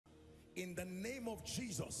in the name of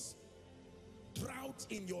Jesus, drought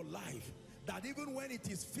in your life, that even when it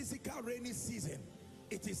is physical rainy season,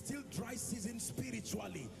 it is still dry season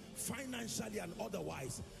spiritually, financially and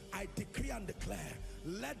otherwise. I decree and declare,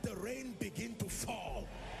 let the rain begin to fall.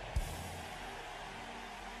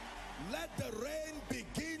 Let the rain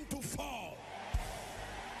begin to fall.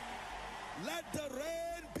 Let the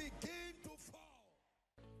rain begin to fall.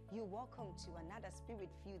 You're welcome to another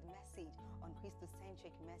spirit-filled message on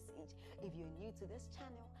Christocentric Message. If you're new to this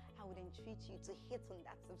channel, I would entreat you to hit on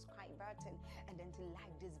that subscribe button and then to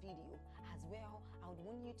like this video. As well, I would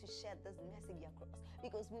want you to share this message across,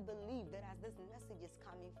 because we believe that as this message is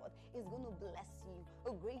coming forth, it's going to bless you.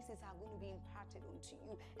 Graces are going to be imparted unto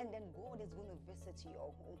you, and then God is going to visit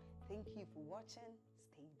your home. Thank you for watching.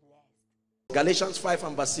 Stay blessed. Galatians 5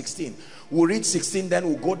 and verse 16. We'll read 16, then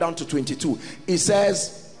we'll go down to 22. It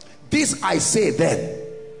says, this I say then,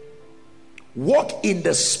 walk in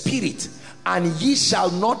the spirit, and ye shall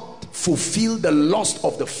not fulfill the lust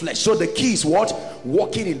of the flesh. So the key is what?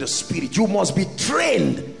 Walking in the spirit. You must be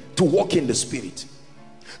trained to walk in the spirit.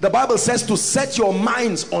 The Bible says to set your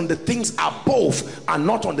minds on the things above and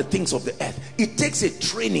not on the things of the earth. It takes a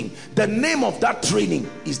training. The name of that training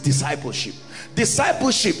is discipleship.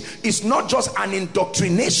 Discipleship is not just an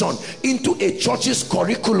indoctrination into a church's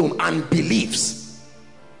curriculum and beliefs.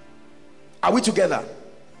 Are we together?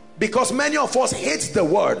 Because many of us hate the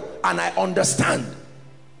word, and I understand,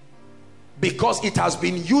 because it has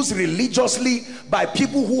been used religiously by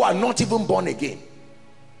people who are not even born again.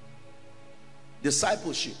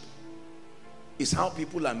 Discipleship is how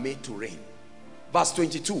people are made to reign. Verse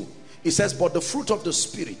 22, it says, but the fruit of the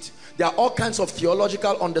spirit, there are all kinds of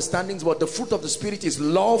theological understandings, but the fruit of the spirit is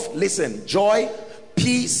love, listen, joy,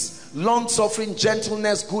 peace, long-suffering,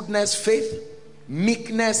 gentleness, goodness, faith,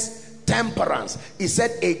 meekness, temperance. He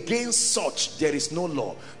said, against such there is no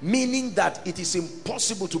law, meaning that it is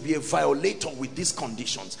impossible to be a violator with these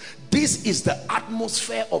conditions. This is the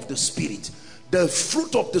atmosphere of the spirit. The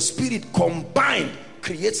fruit of the spirit combined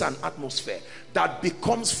creates an atmosphere that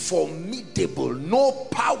becomes formidable. No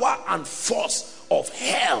power and force of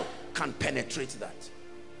hell can penetrate that.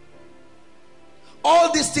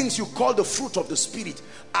 All these things you call the fruit of the spirit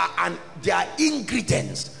they are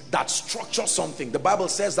ingredients that structure something. The Bible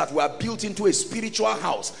says that we are built into a spiritual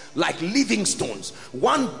house like living stones,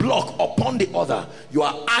 one block upon the other. You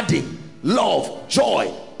are adding love,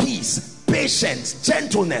 joy, peace, patience,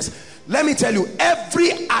 gentleness. Let me tell you,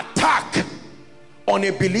 every attack on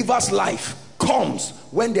a believer's life comes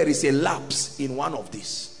when there is a lapse in one of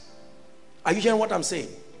these. Are you hearing what I'm saying?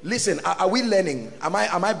 Listen, are we learning? Am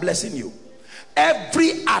I blessing you?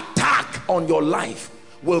 Every attack on your life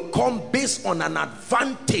will come based on an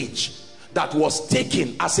advantage that was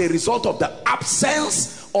taken as a result of the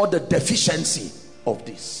absence or the deficiency of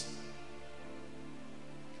this.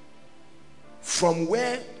 From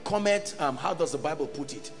where cometh, how does the Bible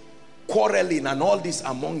put it? Quarreling and all this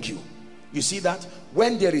among you. You see that?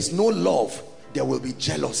 When there is no love, there will be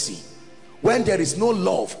jealousy. When there is no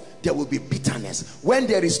love, there will be bitterness. When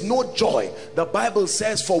there is no joy, the Bible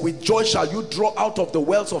says, for with joy shall you draw out of the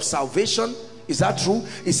wells of salvation. Is that true?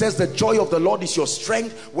 It says the joy of the Lord is your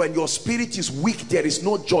strength. When your spirit is weak, there is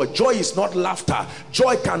no joy. Joy is not laughter.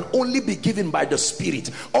 Joy can only be given by the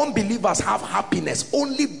spirit. Unbelievers have happiness.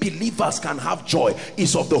 Only believers can have joy.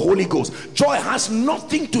 It's of the Holy Ghost. Joy has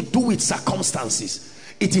nothing to do with circumstances.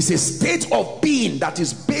 It is a state of being that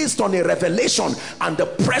is based on a revelation and the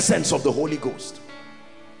presence of the Holy Ghost.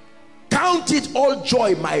 Count it all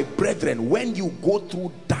joy, my brethren, when you go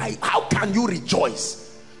through how can you rejoice?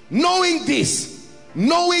 Knowing this,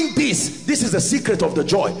 this is the secret of the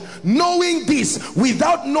joy. Knowing this,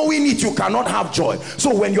 without knowing it, you cannot have joy.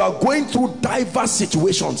 So when you are going through diverse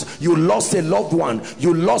situations, you lost a loved one,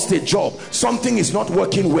 you lost a job, something is not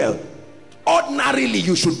working well, ordinarily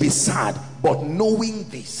you should be sad. But knowing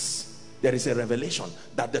this, there is a revelation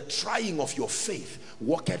that the trying of your faith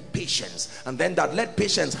worketh patience, and then that let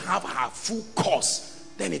patience have her full course,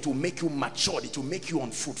 then it will make you matured, it will make you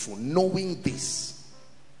unfruitful. Knowing this.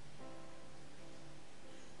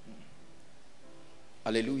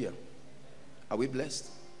 Hallelujah. Are we blessed?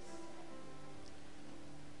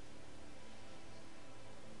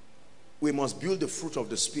 We must build the fruit of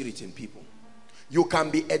the spirit in people. You can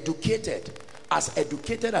be educated as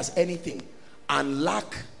anything, and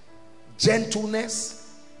lack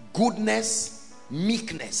gentleness, goodness,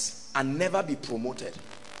 meekness, and never be promoted.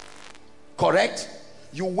 Correct?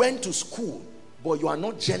 You went to school, but you are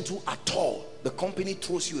not gentle at all. The company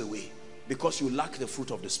throws you away because you lack the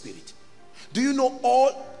fruit of the spirit. Do you know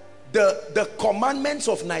all the commandments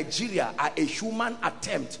of Nigeria are a human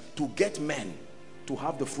attempt to get men to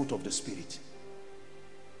have the fruit of the Spirit.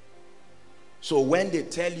 So when they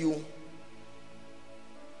tell you,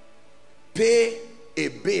 pay a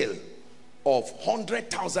bill of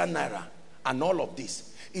 100,000 naira and all of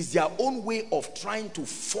this, is their own way of trying to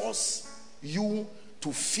force you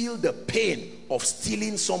to feel the pain of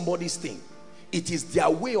stealing somebody's thing. It is their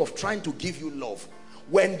way of trying to give you love.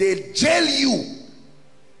 When they jail you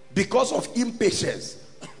because of impatience,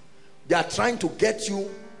 they are trying to get you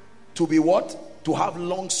to be what? To have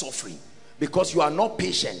long suffering, because you are not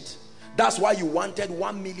patient. That's why you wanted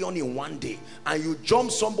 1 million in one day and you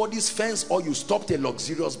jumped somebody's fence, or you stopped a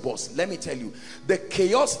luxurious bus. Let me tell you, the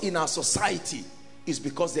chaos in our society is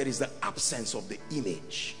because there is the absence of the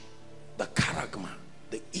image, the charagma,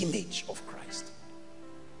 the image of Christ.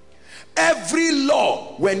 Every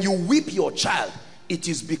law, when you whip your child, it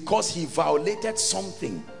is because he violated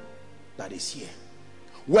something that is here.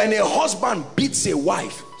 When a husband beats a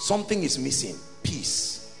wife, something is missing.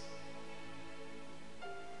 Peace.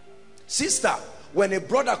 Sister, when a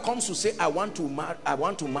brother comes to say, I want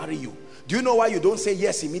to marry you, do you know why you don't say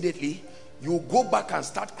yes immediately? You go back and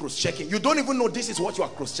start cross-checking. You don't even know this is what you are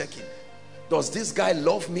cross-checking. Does this guy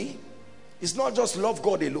love me? It's not just love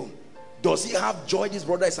God alone. Does he have joy? This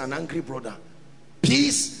brother is an angry brother.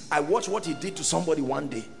 Peace. I watched what he did to somebody one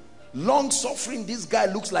day. Long suffering. This guy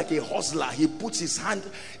looks like a hustler. He puts his hand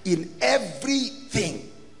in everything.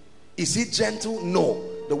 Is he gentle? No.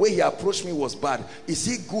 The way he approached me was bad. Is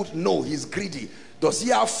he good? No. He's greedy. Does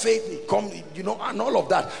he have faith? Come, you know, and all of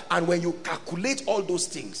that. And when you calculate all those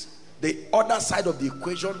things, the other side of the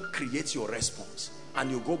equation creates your response. And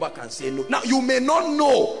you go back and say no. Now, you may not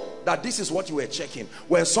know that this is what you were checking.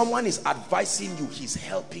 When someone is advising you, he's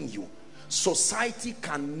helping you. Society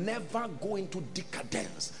can never go into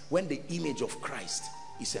decadence when the image of Christ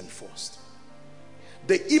is enforced.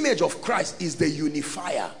 The image of Christ is the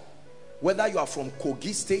unifier. Whether you are from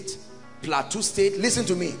Kogi State, Plateau State, listen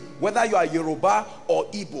to me, whether you are Yoruba or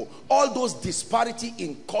Igbo, all those disparity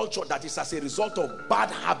in culture that is as a result of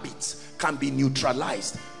bad habits can be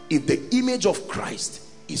neutralized if the image of Christ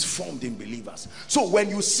is formed in believers. So when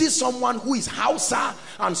you see someone who is Hausa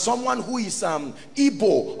and someone who is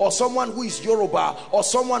Igbo, or someone who is Yoruba, or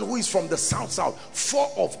someone who is from the south, four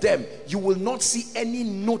of them, you will not see any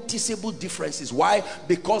noticeable differences. Why?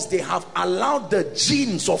 Because they have allowed the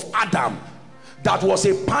genes of Adam, that was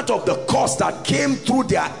a part of the curse that came through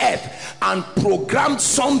their earth, and programmed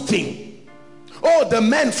something. Oh, the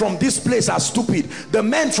men from this place are stupid. The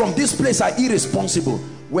men from this place are irresponsible.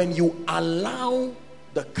 When you allow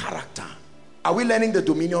the character. Are we learning the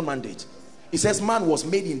dominion mandate? It says man was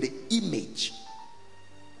made in the image.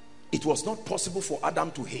 It was not possible for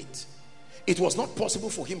Adam to hate. It was not possible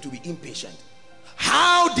for him to be impatient.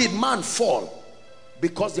 How did man fall?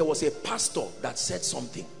 Because there was a pastor that said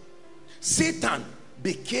something. Satan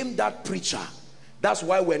became that preacher. That's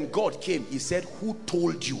why when God came, he said, who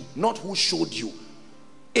told you? Not who showed you.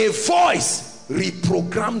 A voice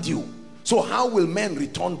reprogrammed you. So how will men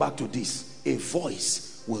return back to this? A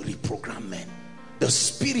voice will reprogram men. The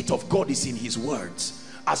Spirit of God is in his words.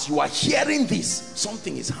 As you are hearing this,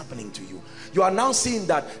 something is happening to you. You are now seeing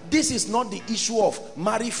that this is not the issue of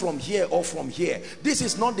marry from here or from here. This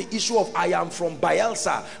is not the issue of I am from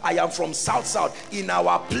Bayelsa, I am from South. In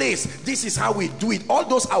our place, this is how we do it. All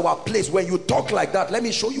those our place. When you talk like that, let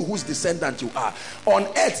me show you whose descendant you are. On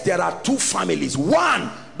earth there are two families.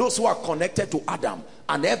 One, those who are connected to Adam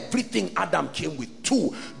and everything Adam came with.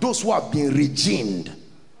 Two, those who have been regened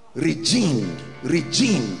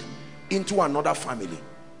into another family.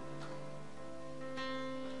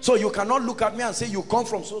 So you cannot look at me and say you come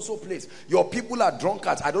from so place, your people are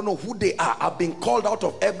drunkards, I don't know who they are, I've been called out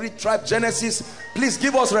of every tribe. Genesis, please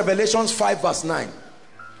give us Revelations 5 verse 9.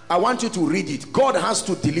 I want you to read it. God has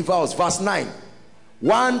to deliver us. Verse 9.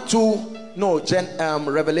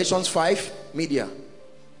 Revelations 5, media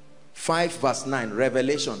 5 verse 9.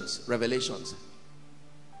 Revelations.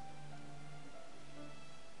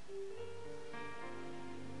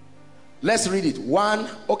 Let's read it.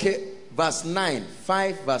 Verse 9.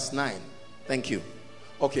 5 verse 9. Thank you.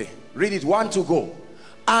 Okay, read it. 1 to go.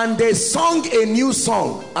 And they sung a new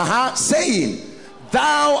song, saying,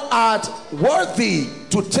 thou art worthy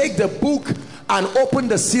to take the book and open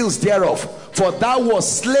the seals thereof, for thou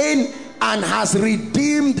wast slain and hast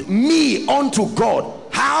redeemed me unto God.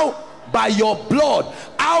 How? By your blood,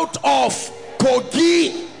 out of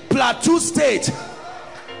Kogi, Plateau State,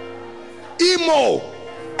 Imo,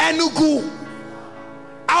 Enugu,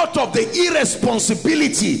 out of the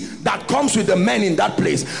irresponsibility that comes with the men in that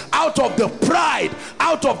place, out of the pride,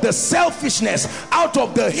 out of the selfishness, out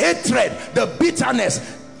of the hatred, the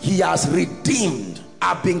bitterness, he has redeemed.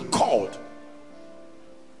 I've been called.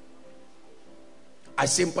 I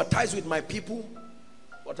sympathize with my people,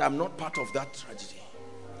 but I'm not part of that tragedy.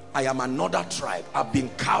 I am another tribe. I've been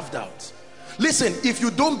carved out. Listen, if you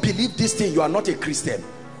don't believe this thing, you are not a Christian.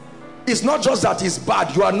 It's not just that it's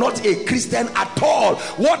bad. You are not a Christian at all.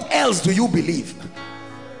 What else do you believe?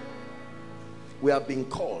 We have been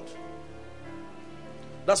called.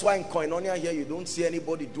 That's why in Koinonia here, you don't see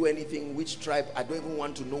anybody do anything. Which tribe? I don't even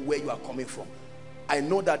want to know where you are coming from. I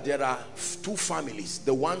know that there are two families,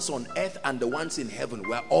 the ones on earth and the ones in heaven.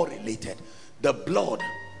 We are all related. The blood,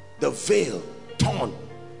 the veil, torn,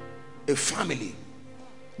 a family.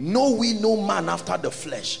 Know we no man after the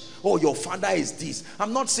flesh. Oh, your father is this.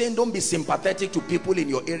 I'm not saying don't be sympathetic to people in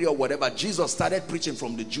your area or whatever. Jesus started preaching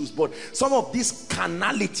from the Jews, but some of this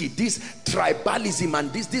carnality, this tribalism,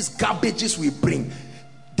 and these garbages we bring.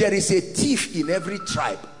 There is a thief in every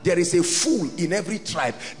tribe. There is a fool in every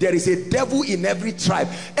tribe. There is a devil in every tribe.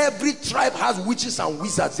 Every tribe has witches and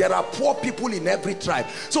wizards. There are poor people in every tribe.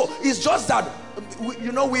 So it's just that,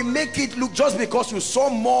 you know, we make it look, just because you saw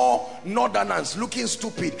more northerners looking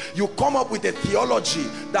stupid, you come up with a theology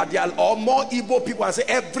that there are more Igbo people and say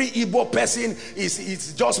every Igbo person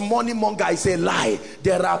is just money monger. It's a lie.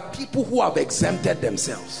 There are people who have exempted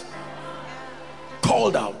themselves,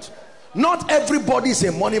 called out. Not everybody is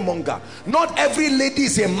a money monger. Not every lady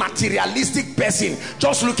is a materialistic person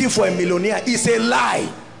just looking for a millionaire. It's a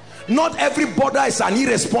lie. Not every brother is an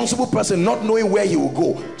irresponsible person not knowing where he will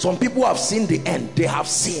go. Some people have seen the end. They have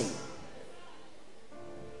seen.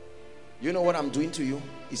 You know what I'm doing to you?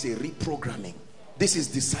 It's a reprogramming. This is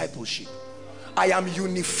discipleship. I am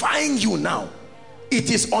unifying you now.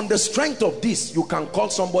 It is on the strength of this you can call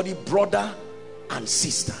somebody brother and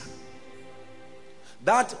sister.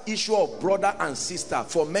 That issue of brother and sister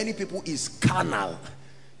for many people is carnal.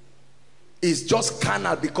 It's just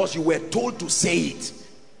carnal because you were told to say it.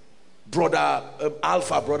 Brother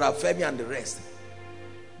Alpha, Brother Femi and the rest.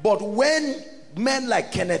 But when men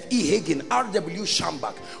like Kenneth E. Hagin, R.W.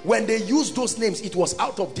 Schambach, when they used those names, it was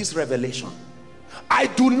out of this revelation. I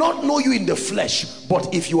do not know you in the flesh,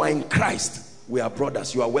 but if you are in Christ, we are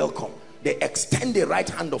brothers. You are welcome. They extend the right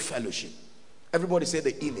hand of fellowship. Everybody say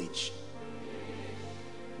the image.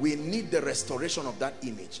 We need the restoration of that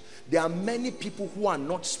image. There are many people who are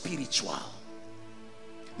not spiritual.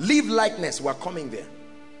 Live likeness, we're coming there.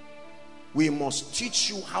 We must teach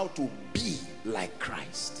you how to be like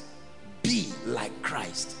Christ. Be like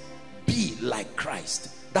Christ. Be like Christ.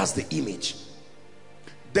 That's the image.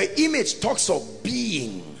 The image talks of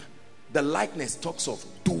being. The likeness talks of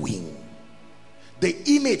doing. The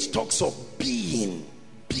image talks of being.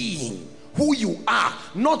 Being. Who you are,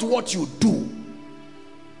 not what you do.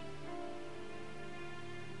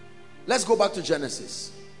 Let's go back to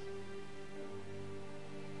Genesis.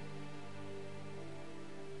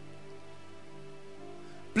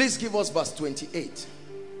 Please give us verse 28.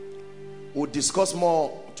 We'll discuss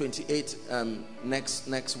more 28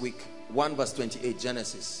 next week. 1 verse 28,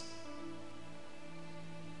 Genesis.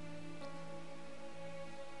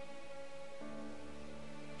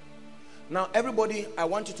 Now everybody, I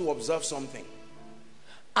want you to observe something.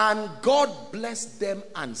 And God blessed them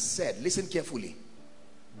and said, listen carefully,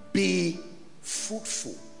 be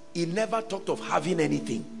fruitful. He never talked of having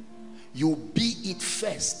anything. You be it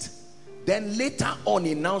first. Then later on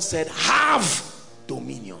he now said, have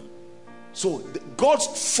dominion. So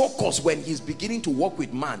God's focus when he's beginning to work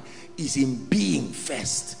with man is in being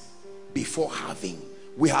first before having.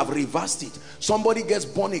 We have reversed it. Somebody gets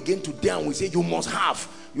born again today and we say you must have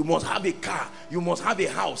a car, you must have a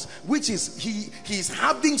house, which is he's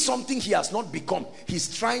having something he has not become.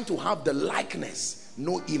 He's trying to have the likeness,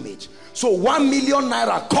 no image. So 1 million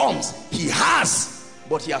naira comes, he has,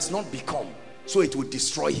 but he has not become, so it will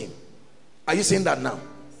destroy him. Are you saying that now?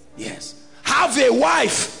 Yes. Have a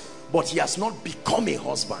wife, but he has not become a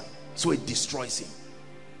husband, so it destroys him.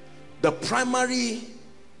 The primary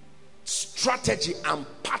strategy and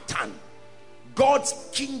pattern, God's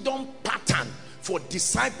kingdom pattern for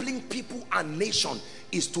discipling people and nation,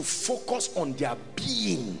 is to focus on their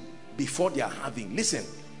being before their having. Listen,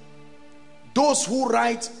 those who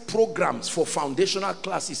write programs for foundational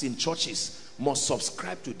classes in churches must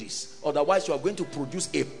subscribe to this. Otherwise you are going to produce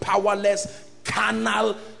a powerless,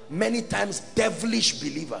 carnal, many times devilish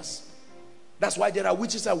believers. That's why there are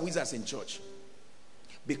witches and wizards in church,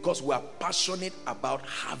 because we are passionate about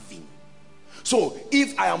having. So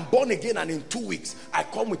if I am born again and in 2 weeks I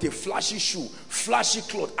come with a flashy shoe, flashy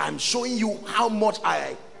cloth, I'm showing you how much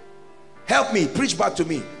I, help me, preach back to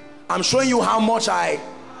me, I'm showing you how much I,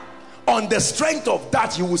 on the strength of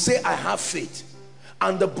that you will say I have faith.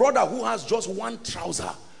 And the brother who has just one trouser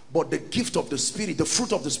but the gift of the Spirit, the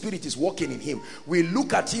fruit of the Spirit is working in him. We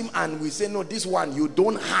look at him and we say, no, this one you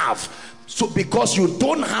don't have. So because you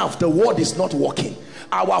don't have, the word is not working.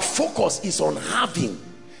 Our focus is on having.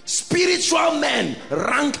 Spiritual men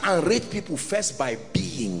rank and rate people first by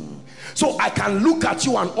being. So I can look at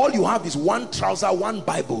you and all you have is one trouser, one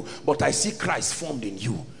Bible, but I see Christ formed in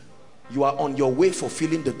you. You are on your way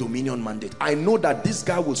fulfilling the dominion mandate. I know that this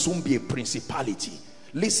guy will soon be a principality.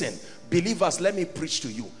 Listen, believers, let me preach to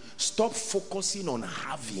you. Stop focusing on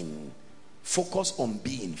having. Focus on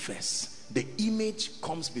being first. The image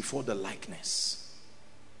comes before the likeness.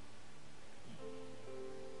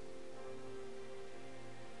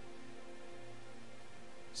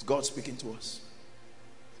 Is God speaking to us?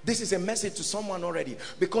 This is a message to someone already,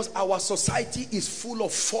 because our society is full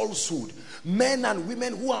of falsehood. Men and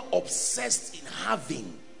women who are obsessed in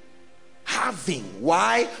having.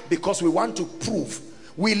 Why? Because we want to prove.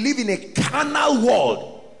 We live in a carnal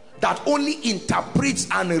world that only interprets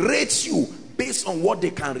and rates you based on what they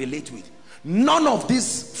can relate with. None of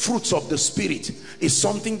these fruits of the Spirit is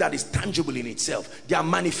something that is tangible in itself. Their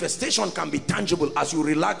manifestation can be tangible as you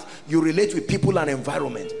relate with people and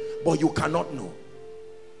environment, but you cannot know.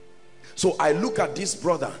 So I look at this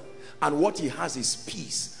brother, and what he has is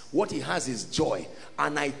peace. What he has is joy.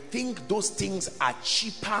 And I think those things are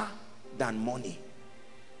cheaper than money.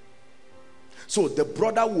 So the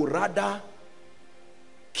brother would rather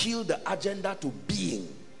kill the agenda to being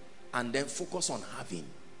and then focus on having.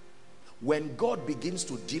 When God begins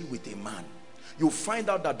to deal with a man, you find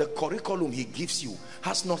out that the curriculum he gives you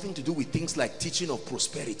has nothing to do with things like teaching of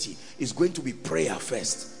prosperity. It's going to be prayer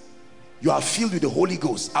first. You are filled with the Holy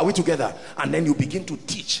Ghost. Are we together? And then you begin to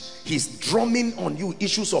teach. He's drumming on you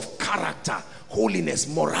issues of character, holiness,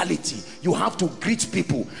 morality. You have to greet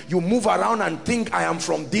people. You move around and think, I am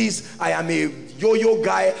from this, I am a yo-yo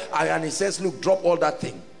guy, and he says, look, drop all that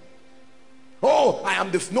thing. Oh, I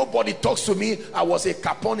am the, nobody talks to me, I was a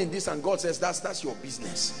capon in this, and God says, that's your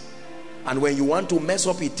business. And when you want to mess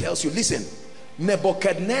up, he tells you, listen,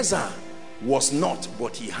 Nebuchadnezzar was not,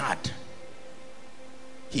 but he had.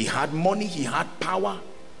 He had money, he had power,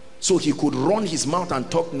 so he could run his mouth and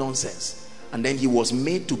talk nonsense. And then he was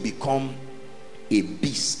made to become a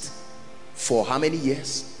beast. For how many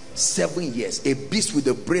years? 7 years. A beast with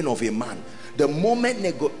the brain of a man. The moment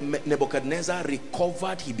Nebuchadnezzar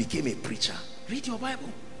recovered, he became a preacher. Read your Bible.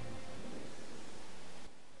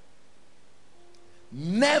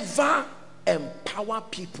 Never empower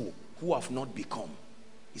people who have not become.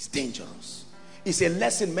 It's dangerous. It's a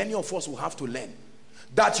lesson many of us will have to learn.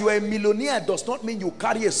 That you are a millionaire does not mean you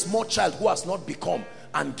carry a small child who has not become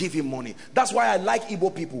and give him money. That's why I like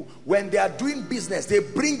Igbo people. When they are doing business, they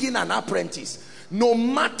bring in an apprentice. No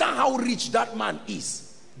matter how rich that man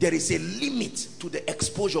is, there is a limit to the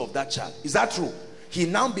exposure of that child. Is that true? He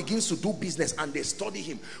now begins to do business and they study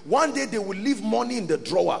him. One day they will leave money in the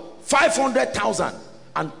drawer, 500,000,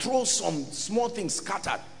 and throw some small things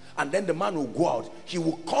scattered. And then the man will go out. He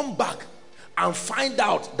will come back and find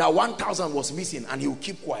out that 1,000 was missing, and he will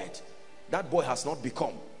keep quiet. That boy has not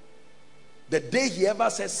become. The day he ever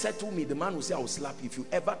says, settle me, the man will say, I will slap you. If you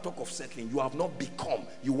ever talk of settling, you have not become.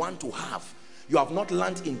 You want to have. You have not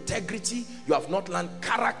learned integrity. You have not learned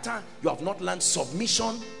character. You have not learned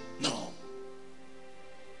submission. No.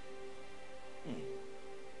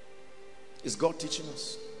 Is God teaching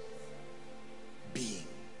us? Being.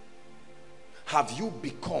 Have you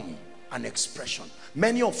become an expression?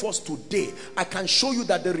 Many of us today, I can show you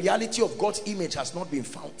that the reality of God's image has not been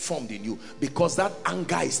formed in you, because that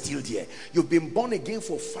anger is still there. You've been born again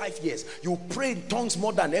for 5 years. You pray in tongues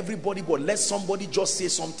more than everybody, but let somebody just say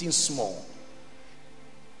something small.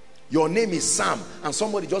 Your name is Sam, and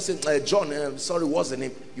somebody just said, John, sorry, what's the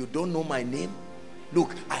name? You don't know my name?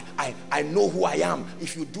 Look, I know who I am.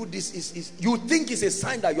 If you do this, you think it's a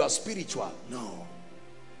sign that you are spiritual. No.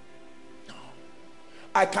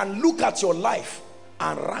 I can look at your life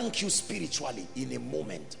and rank you spiritually in a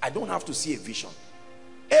moment. I don't have to see a vision.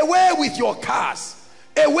 Away with your cars.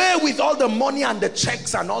 Away with all the money and the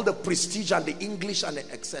checks and all the prestige and the English and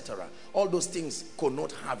etc. All those things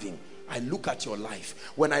connote having. I look at your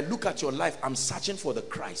life. When I look at your life, I'm searching for the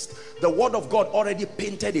Christ. The word of God already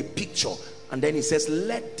painted a picture. And then he says,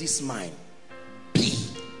 let this mind be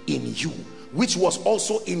in you, which was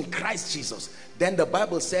also in Christ Jesus. Then the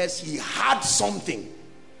Bible says he had something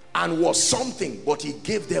and was something, but he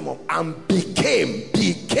gave them up and became,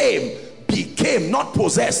 not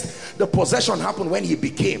possessed. The possession happened when he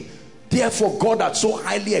became. Therefore God had so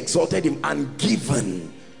highly exalted him and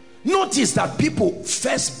given. Notice that people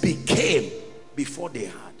first became before they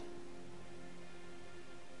had.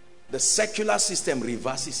 The secular system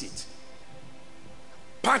reverses it.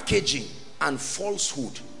 packaging and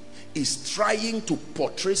falsehood is trying to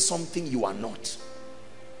portray something you are not.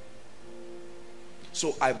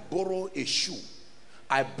 So I borrow a shoe,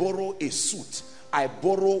 I borrow a suit, I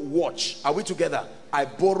borrow watch. Are we together? I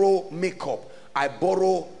borrow makeup, I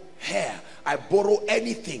borrow hair, I borrow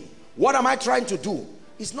anything. What am I trying to do?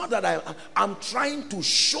 It's not that I'm trying to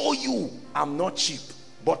show you I'm not cheap.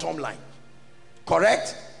 Bottom line.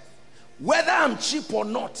 Correct? Whether I'm cheap or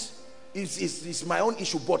not is my own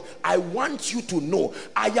issue, but I want you to know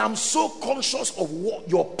I am so conscious of what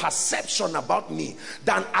your perception about me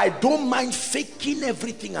that I don't mind faking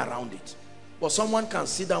everything around it. But someone can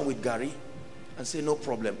sit down with Gary and say, no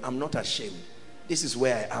problem, I'm not ashamed. This is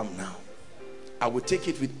where I am now. I will take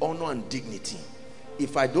it with honor and dignity.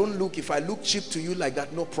 If I look cheap to you like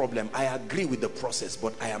that, no problem. I agree with the process,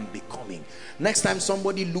 but I am becoming. Next time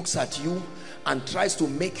somebody looks at you and tries to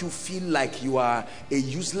make you feel like you are a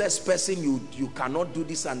useless person, you cannot do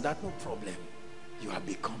this and that, no problem. You are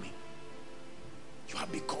becoming. You are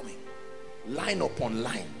becoming. Line upon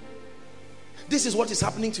line. This is what is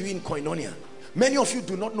happening to you in Koinonia. Many of you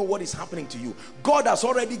do not know what is happening to you. God has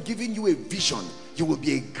already given you a vision. You will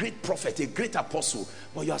be a great prophet, a great apostle.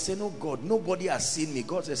 But you are saying, oh God, nobody has seen me.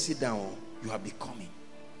 God says, sit down. You are becoming.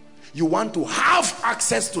 You want to have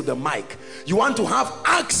access to the mic. You want to have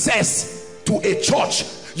access to a church.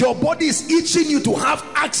 Your body is itching you to have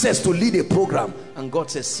access to lead a program. And God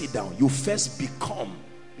says, sit down. You first become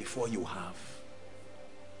before you have.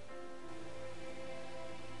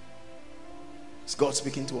 Is God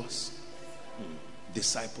speaking to us?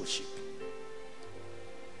 Discipleship.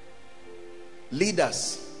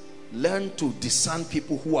 Leaders, learn to discern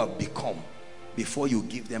people who have become before you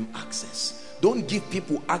give them access. Don't give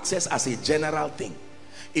people access as a general thing.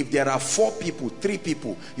 If there are 4 people, 3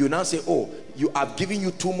 people, you now say, oh, you have given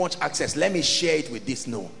you too much access, let me share it with this.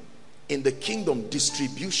 No. In the kingdom,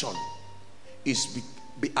 distribution is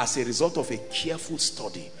as a result of a careful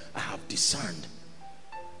study. I have discerned.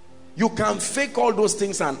 You can fake all those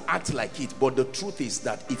things and act like it, but the truth is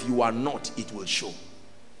that if you are not, it will show.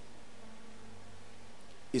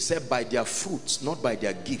 He said, by their fruits, not by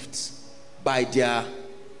their gifts. By their,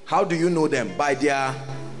 how do you know them? By their,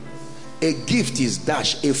 a gift is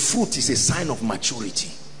dash, a fruit is a sign of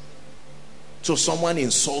maturity. So someone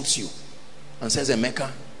insults you and says, Emeka,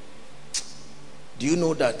 do you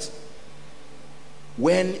know that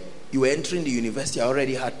when you were entering the university, I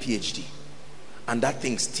already had PhD? And that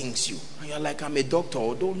thing stings you. And you're like, I'm a doctor,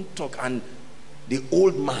 don't talk. And the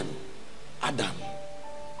old man,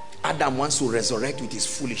 Adam wants to resurrect with his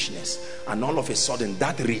foolishness. And all of a sudden,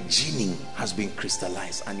 that regening has been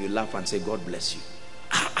crystallized. And you laugh and say, God bless you.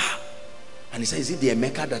 And he says, is it the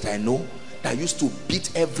Emeka that I know that used to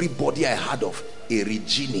beat everybody I heard of? A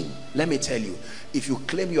regening. Let me tell you, if you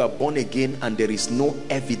claim you are born again and there is no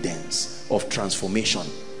evidence of transformation,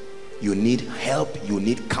 you need help, you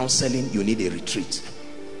need counseling, you need a retreat.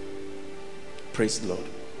 Praise the Lord.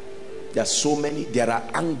 There are so many. There are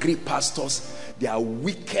angry pastors, there are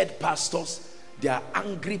wicked pastors, there are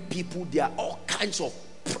angry people, there are all kinds of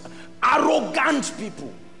arrogant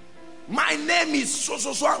people. My name is so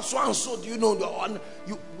and so. Do you know?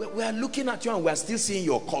 We are looking at you and we are still seeing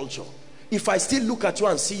your culture. If I still look at you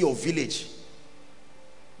and see your village,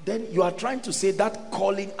 then you are trying to say that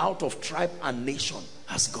calling out of tribe and nation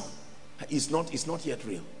has gone. It's not yet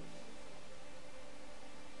real.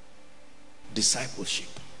 Discipleship,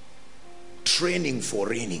 training for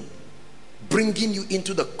reigning, bringing you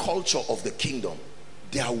into the culture of the kingdom,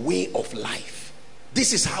 their way of life.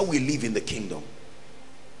 This is how we live in the kingdom.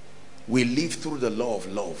 We live through the law of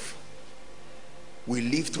love. We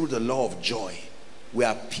live through the law of joy. We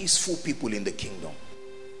are peaceful people in the kingdom.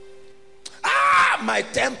 My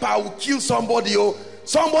temper will kill somebody. Oh,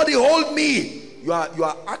 somebody hold me. You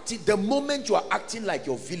are acting, the moment you are acting like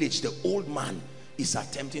your village, the old man is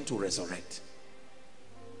attempting to resurrect.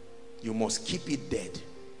 You must keep it dead.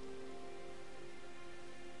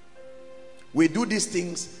 We do these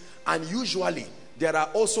things, and usually there are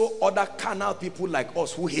also other carnal people like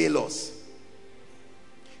us who hail us.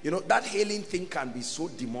 You know, that hailing thing can be so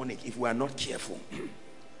demonic if we are not careful.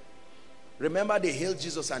 Remember, they hailed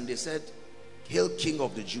Jesus and they said, "Hail, King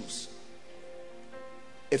of the Jews."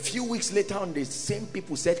 A few weeks later on, the same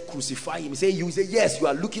people said, crucify him. You say, yes, you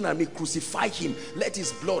are looking at me, crucify him. Let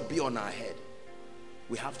his blood be on our head.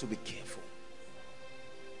 We have to be careful.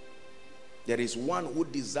 There is one who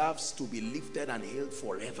deserves to be lifted and hailed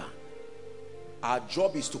forever. Our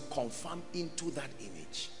job is to conform into that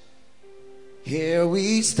image. Here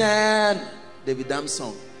we stand, David Dam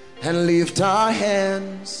song, and lift our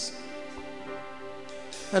hands,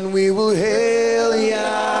 and we will hail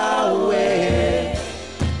Yahweh.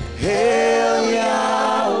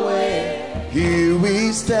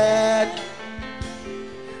 instead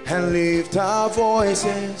and lift our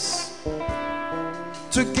voices.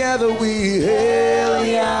 Together we hail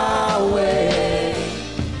Yahweh,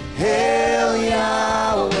 hail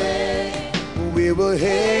Yahweh. We will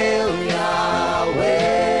hail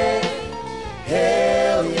Yahweh,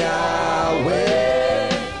 hail Yahweh.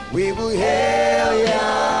 We will hail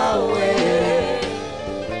Yahweh,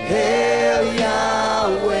 hail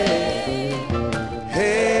Yahweh,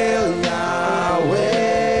 hail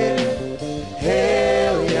Yahweh,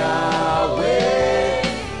 hail Yahweh.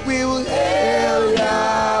 We will hail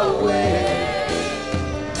Yahweh,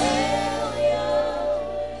 hail Yahweh.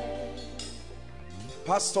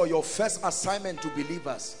 Pastor, your first assignment to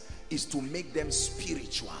believers is to make them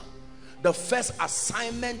spiritual. The first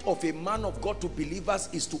assignment of a man of God to believers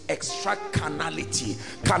is to extract carnality.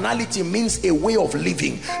 Carnality means a way of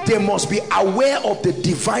living. They must be aware of the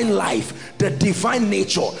divine life, the divine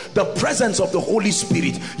nature, the presence of the Holy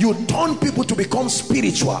Spirit. You turn people to become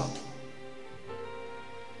spiritual.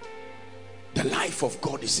 The life of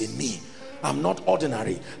God is in me. I'm not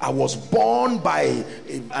ordinary. I was born by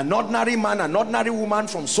an ordinary man, an ordinary woman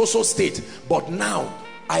from so-so state, but now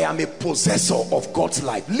I am a possessor of God's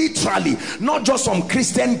life. Literally, not just some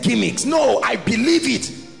Christian gimmicks. No, I believe it.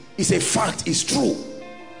 It's a fact, it's true.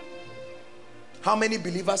 How many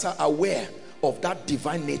believers are aware of that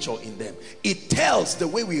divine nature in them? It tells the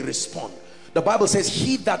way we respond. The Bible says,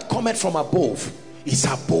 he that cometh from above is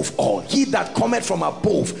above all. He that cometh from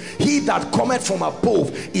above, he that cometh from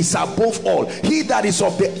above is above all. He that is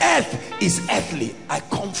of the earth is earthly. I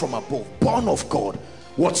come from above, born of God.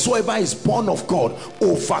 Whatsoever is born of God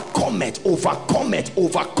overcometh, overcometh,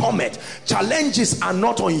 overcometh. Challenges are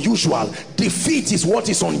not unusual. Defeat is what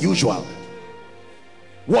is unusual.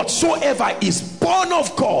 Whatsoever is born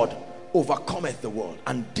of God overcometh the world.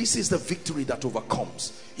 And this is the victory that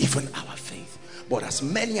overcomes even our faith. But as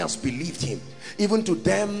many as believed him, even to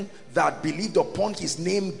them that believed upon his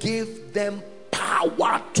name, gave them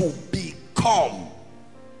power to become.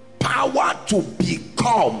 Power to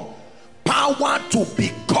become. Power to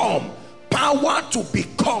become. Power to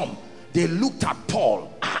become. They looked at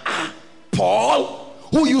Paul. Paul,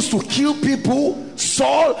 who used to kill people,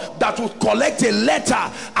 Saul, that would collect a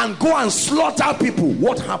letter and go and slaughter people.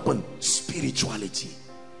 What happened? Spirituality.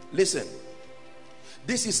 Listen,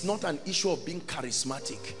 this is not an issue of being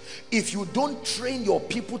charismatic. If you don't train your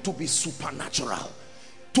people to be supernatural,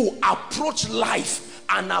 to approach life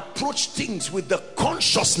and approach things with the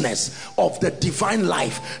consciousness of the divine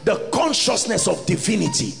life, the consciousness of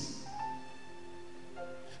divinity.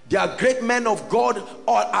 There are great men of God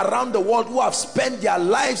all around the world who have spent their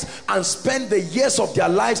lives and spent the years of their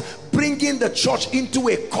lives bringing the church into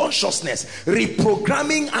a consciousness,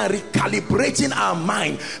 reprogramming and recalibrating our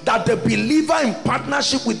mind that the believer in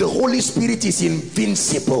partnership with the Holy Spirit is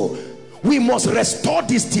invincible. We must restore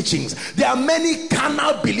these teachings. There are many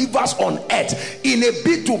carnal believers on earth. In a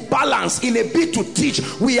bid to balance, in a bid to teach,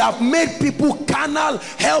 we have made people carnal,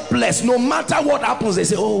 helpless. No matter what happens, they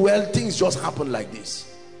say, oh well, things just happen like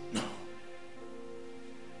this. No.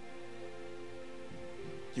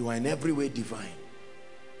 You are in every way divine.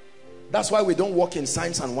 That's why we don't walk in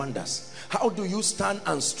signs and wonders. How do you stand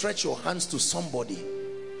and stretch your hands to somebody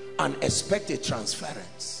and expect a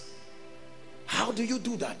transference? How do you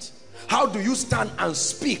do that? How do you stand and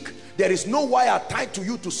speak? There is no wire tied to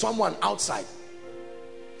you to someone outside.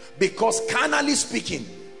 Because carnally speaking,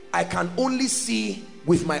 I can only see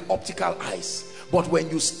with my optical eyes. But when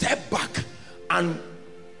you step back and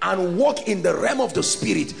walk in the realm of the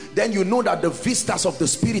spirit, then you know that the vistas of the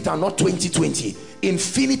spirit are not 20/20.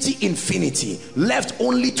 Infinity, left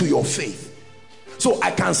only to your faith. So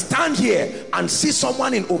I can stand here and see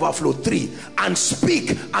someone in overflow 3 and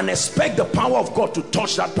speak and expect the power of God to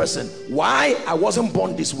touch that person. Why? I wasn't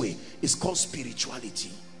born this way. It's called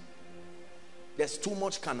spirituality. There's too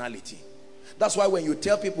much carnality. That's why when you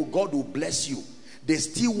tell people God will bless you, they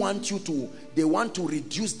still want you to, they want to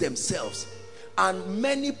reduce themselves. And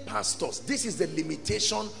many pastors, this is the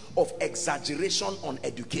limitation of exaggeration on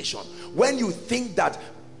education. When you think that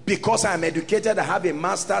because I am educated, I have a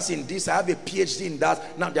master's in this, I have a PhD in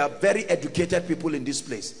that. Now there are very educated people in this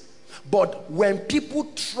place. But when people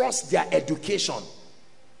trust their education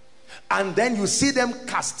and then you see them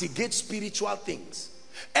castigate spiritual things,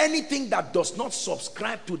 anything that does not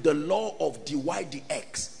subscribe to the law of dy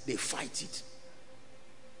dx, they fight it.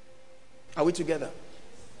 Are we together?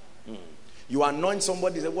 You anoint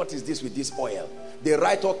somebody, say, what is this with this oil? They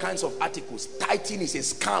write all kinds of articles. Tithing is a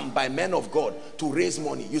scam by men of God to raise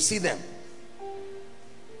money. You see them.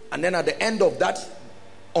 And then at the end of that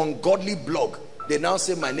ungodly blog, they now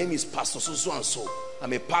say, my name is Pastor so and so.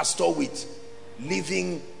 I'm a pastor with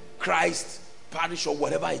Living Christ Parish or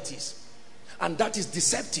whatever it is. And that is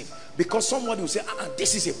deceptive, because somebody will say,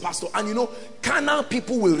 this is a pastor. And you know, carnal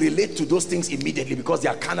people will relate to those things immediately because they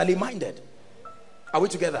are carnally minded. Are we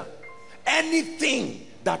together? Anything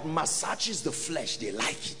that massages the flesh, they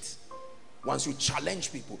like it. Once you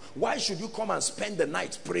challenge people, why should you come and spend the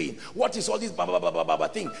night praying? What is all this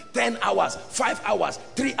thing? 10 hours, 5 hours,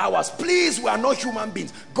 3 hours. Please, we are not human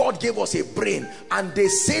beings. God gave us a brain. And they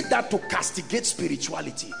say that to castigate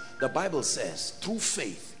spirituality. The Bible says, through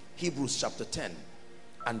faith, Hebrews chapter 10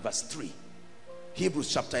 and verse 3.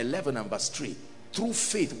 Hebrews chapter 11 and verse 3. Through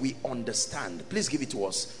faith we understand. Please give it to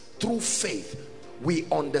us. Through faith we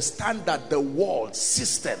understand that the world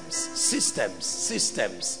systems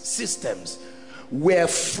were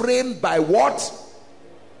framed by what?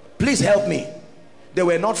 Please help me. They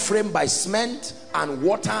were not framed by cement and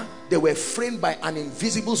water. They were framed by an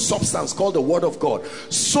invisible substance called the word of God,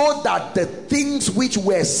 so that the things which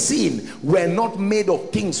were seen were not made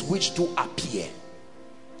of things which do appear.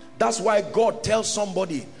 That's why God tells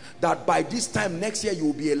somebody that by this time next year you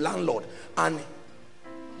will be a landlord, and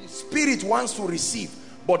his spirit wants to receive,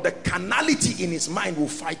 but the carnality in his mind will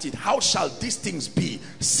fight it. How shall these things be,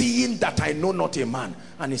 seeing that I know not a man?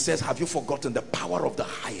 And he says, have you forgotten the power of the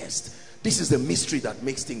highest? This is the mystery that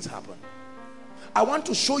makes things happen. I want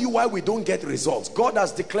to show you why we don't get results. God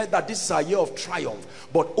has declared that this is our year of triumph,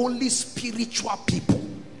 but only spiritual people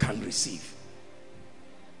can receive.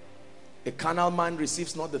 A carnal man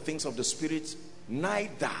receives not the things of the spirit,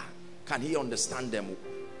 neither can he understand them.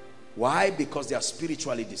 Why? Because they are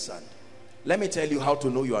spiritually discerned. Let me tell you how to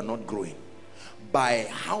know you are not growing. By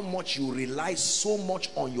how much you rely so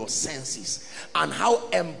much on your senses, and how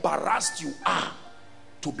embarrassed you are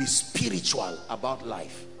to be spiritual about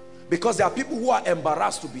life. Because there are people who are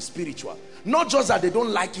embarrassed to be spiritual. Not just that they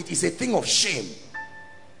don't like it, it's a thing of shame.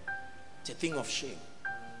 It's a thing of shame.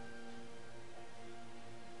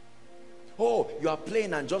 Oh, you are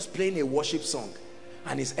playing and just playing a worship song,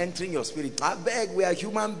 and it's entering your spirit. I beg, we are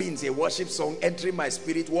human beings. A worship song entering my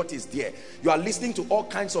spirit, what is there? You are listening to all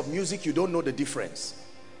kinds of music, you don't know the difference.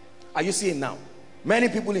 Are you seeing now? Many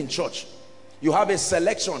people in church, you have a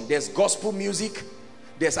selection. There's gospel music,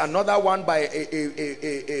 there's another one by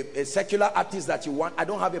a secular artist that you want. I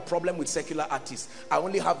don't have a problem with secular artists. I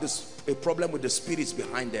only have a problem with the spirits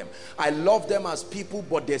behind them. I love them as people,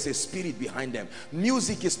 but there's a spirit behind them.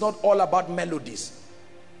 Music is not all about melodies.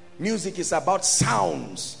 Music is about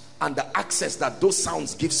sounds and the access that those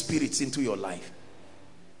sounds give spirits into your life.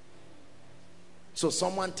 So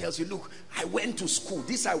someone tells you, look, I went to school.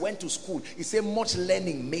 I went to school. He said, much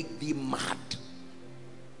learning make thee mad.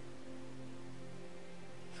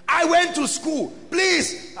 I went to school.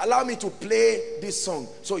 Please allow me to play this song.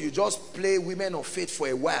 So you just play Women of Faith for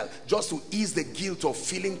a while, just to ease the guilt of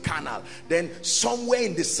feeling carnal. Then somewhere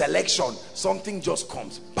in the selection, something just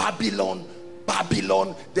comes. Babylon,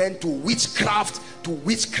 then to witchcraft,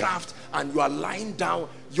 and you are lying down.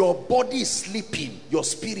 Your body is sleeping. Your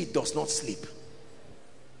spirit does not sleep.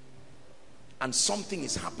 And something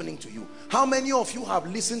is happening to you. How many of you have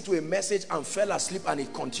listened to a message and fell asleep and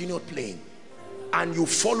it continued playing? And you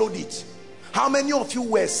followed it? How many of you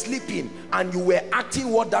were sleeping and you were acting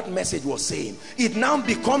what that message was saying? It now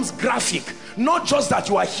becomes graphic. Not just that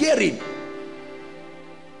you are hearing.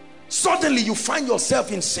 Suddenly you find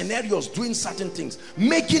yourself in scenarios doing certain things,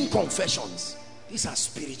 making confessions. These are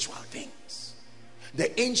spiritual things.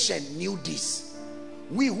 The ancient knew this.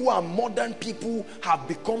 We who are modern people have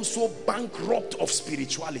become so bankrupt of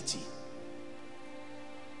spirituality.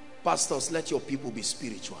 Pastors, let your people be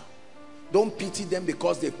spiritual. Don't pity them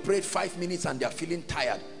because they prayed 5 minutes and they are feeling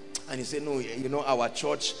tired. And you say, no, you know, our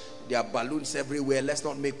church, there are balloons everywhere. Let's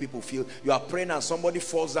not make people feel. You are praying and somebody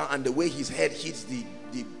falls down, and the way his head hits the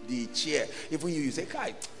chair, even you say,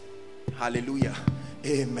 Kai, hallelujah,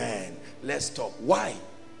 amen, let's talk. Why?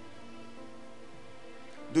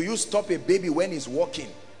 Do you stop a baby when he's walking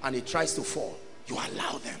and he tries to fall? You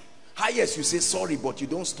allow them. Yes, you say sorry, but you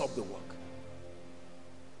don't stop the work.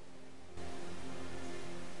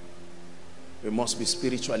 We must be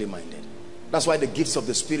spiritually minded. That's why the gifts of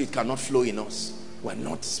the Spirit cannot flow in us. We're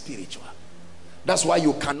not spiritual. That's why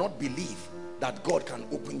you cannot believe that God can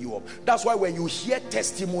open you up. That's why when you hear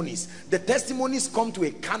testimonies, the testimonies come to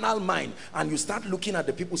a carnal mind, and you start looking at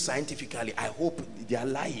the people scientifically. I hope they are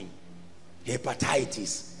lying.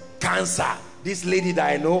 Hepatitis, cancer, this lady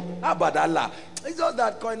that I know, Abadallah. It's just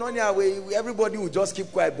that koinonia, everybody will just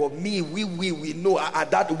keep quiet, but me, we know.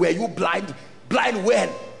 At that, were you blind? Blind when?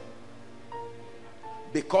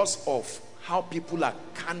 Because of how people are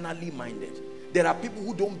carnally minded. There are people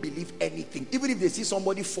who don't believe anything, even if they see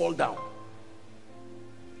somebody fall down.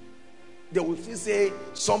 They will say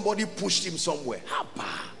somebody pushed him somewhere. Hapa.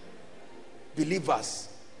 Believers.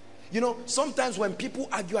 You know, sometimes when people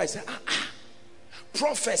argue, I say,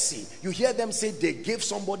 prophecy. You hear them say they gave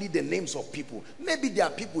somebody the names of people. Maybe there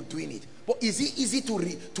are people doing it. But is it easy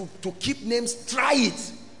to keep names? Try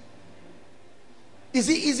it. Is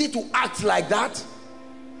it easy to act like that?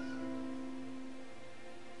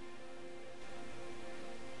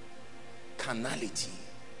 Carnality.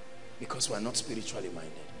 Because we are not spiritually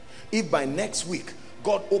minded. If by next week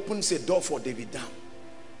God opens a door for David Dam,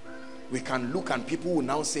 we can look and people will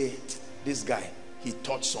now say, this guy, he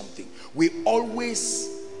touched something. We always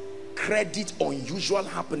credit unusual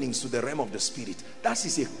happenings to the realm of the spirit. That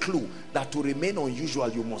is a clue that to remain unusual,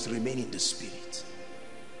 you must remain in the spirit.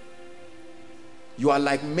 You are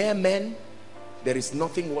like mere men, there is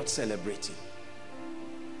nothing worth celebrating.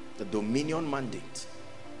 The dominion mandate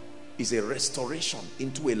is a restoration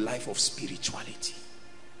into a life of spirituality.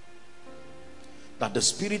 That the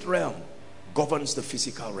spirit realm governs the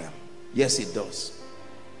physical realm. Yes, it does.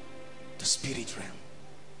 The spirit realm.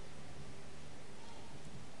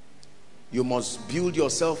 You must build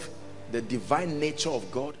yourself the divine nature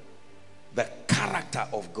of God, the character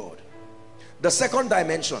of God. The second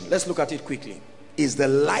dimension, let's look at it quickly, is the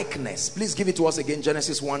likeness. Please give it to us again,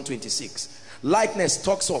 Genesis 1:26. Likeness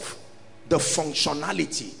talks of the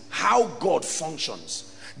functionality, how God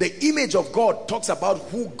functions. The image of God talks about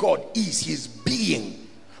who God is, his being.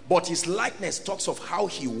 But his likeness talks of how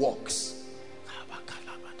he walks.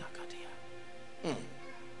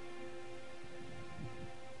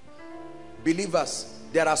 Believers,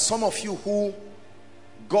 there are some of you who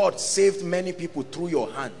God saved many people through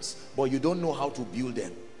your hands, but you don't know how to build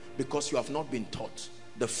them because you have not been taught.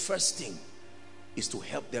 The first thing is to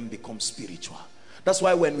help them become spiritual. That's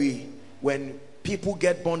why when people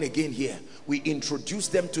get born again here, we introduce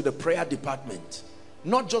them to the prayer department,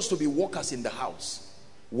 not just to be workers in the house.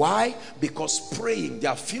 Why? Because praying, they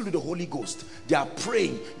are filled with the Holy Ghost. They are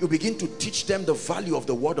praying. You begin to teach them the value of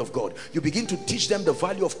the word of God. You begin to teach them the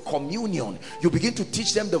value of communion. You begin to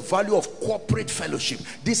teach them the value of corporate fellowship.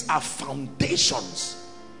 These are foundations.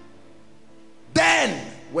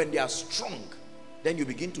 Then when they are strong, then you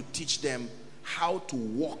begin to teach them how to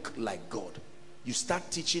walk like God. You start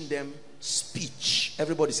teaching them speech.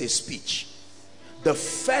 Everybody say speech. The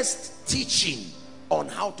first teaching on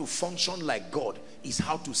how to function like God is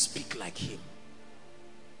how to speak like him.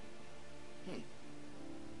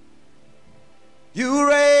 You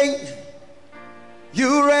reign,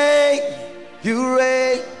 you reign, you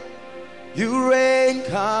reign, you reign,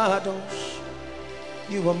 Kadosh.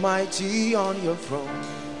 You are mighty on your throne.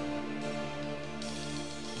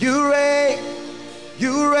 You reign,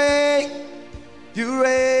 you reign, you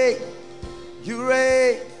reign, you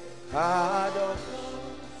reign, Kadosh.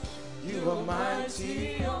 You are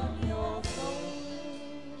mighty on your throne.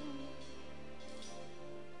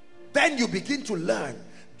 Then you begin to learn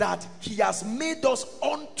that he has made us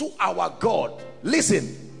unto our God.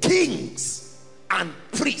 Listen, kings and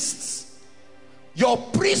priests. Your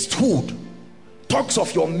priesthood talks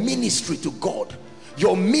of your ministry to God,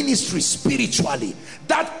 your ministry spiritually.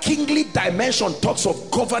 That kingly dimension talks of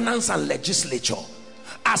governance and legislature.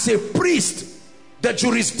 As a priest, the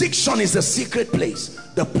jurisdiction is the secret place,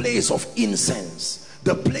 the place of incense,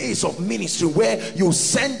 the place of ministry where you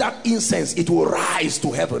send that incense, it will rise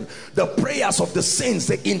to heaven. The prayers of the saints,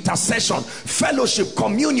 the intercession, fellowship,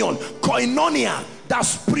 communion, koinonia,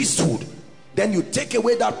 that's priesthood. Then you take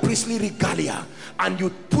away that priestly regalia and you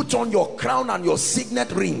put on your crown and your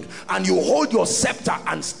signet ring and you hold your scepter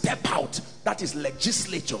and step out. That is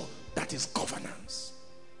legislature, that is governance.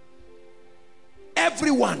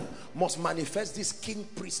 Everyone must manifest this king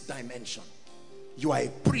priest dimension. You are a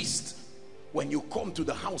priest when you come to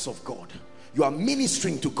the house of God. You are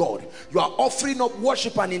ministering to God. You are offering up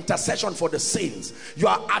worship and intercession for the saints. You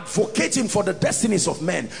are advocating for the destinies of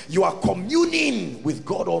men. You are communing with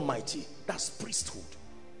God Almighty. That's priesthood.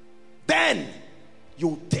 Then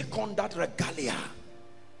you take on that regalia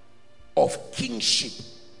of kingship.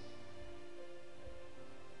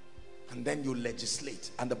 And then you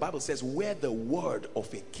legislate. And the Bible says where the word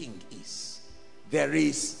of a king is, there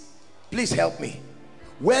is, please help me,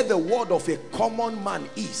 where the word of a common man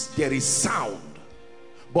is, there is sound.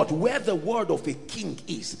 But where the word of a king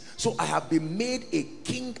is, so I have been made a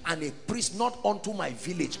king and a priest, not unto my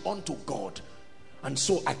village, unto God. And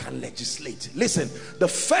so I can legislate. Listen, the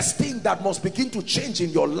first thing that must begin to change in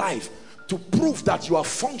your life to prove that you are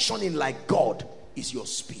functioning like God is your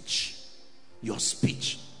speech. Your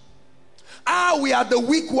speech. We are the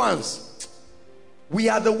weak ones. We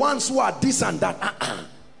are the ones who are this and that.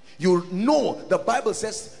 You know, the Bible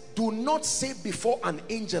says do not say before an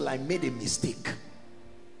angel, I made a mistake.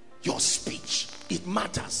 Your speech, it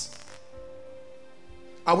matters.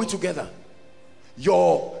 Are we together?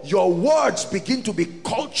 Your words begin to be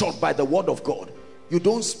cultured by the word of God. You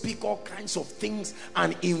don't speak all kinds of things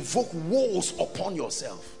and invoke woes upon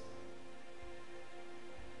yourself.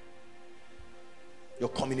 Your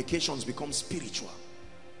communications become spiritual.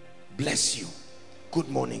 Bless you. Good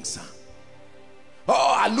morning, sir.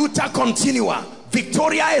 Oh, Aluta continua.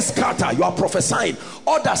 Victoria Escata, you are prophesying.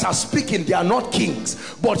 Others are speaking, they are not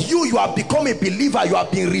kings. But you have become a believer, you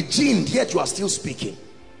have been redeemed, yet you are still speaking.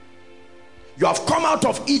 You have come out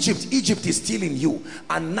of Egypt, Egypt is still in you.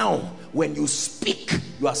 And now, when you speak,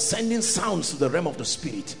 you are sending sounds to the realm of the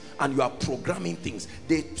spirit. And you are programming things.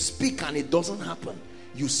 They speak and it doesn't happen.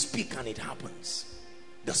 You speak and it happens.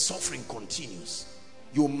 The suffering continues.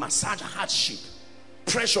 You massage hardship.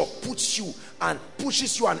 Pressure puts you and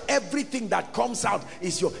pushes you, and everything that comes out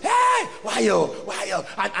is your, hey, why,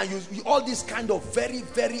 and you all this kind of very,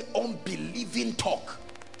 very unbelieving talk.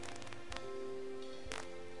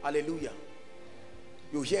 Hallelujah.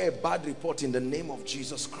 You hear a bad report in the name of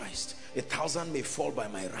Jesus Christ. 1,000 may fall by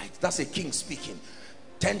my right. That's a king speaking.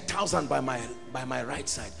 10,000 by my right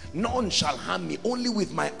side. None shall harm me. Only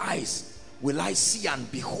with my eyes will I see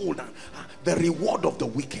and behold the reward of the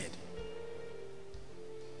wicked.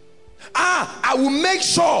 I will make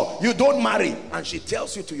sure you don't marry. And she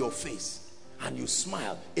tells you to your face, and you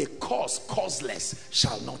smile. A cause causeless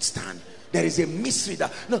shall not stand. There is a mystery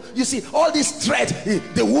that, no, you see, all this threat,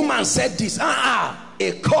 the woman said this,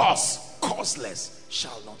 a cause causeless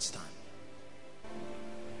shall not stand.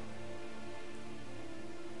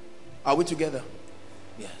 Are we together?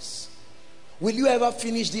 Yes. Will you ever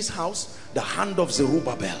finish this house? The hand of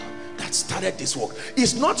Zerubbabel that started this work.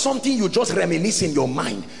 It's not something you just reminisce in your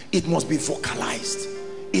mind. It must be vocalized.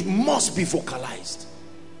 It must be vocalized.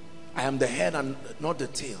 I am the head and not the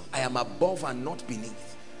tail. I am above and not beneath.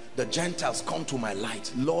 The Gentiles come to my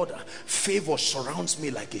light. Lord, favor surrounds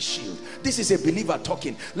me like a shield. This is a believer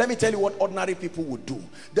talking. Let me tell you what ordinary people would do.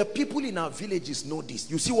 The people in our villages know this.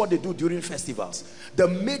 You see what they do during festivals. The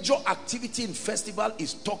major activity in festival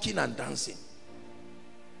is talking and dancing.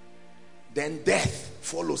 Then death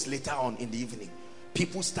follows later on in the evening.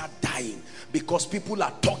 People start dying because people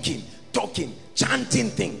are talking, chanting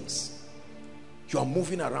things. You are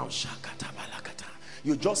moving around.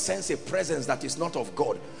 You just sense a presence that is not of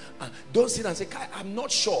God. Don't sit and say, I'm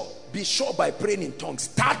not sure. Be sure by praying in tongues.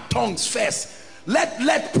 Start tongues first.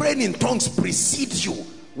 Let praying in tongues precede you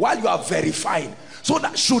while you are verifying. So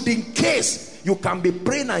that should in case you can be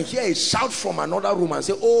praying and hear a shout from another room and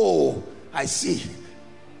say, oh, I see.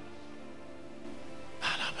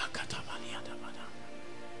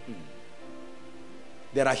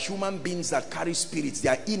 There are human beings that carry spirits. They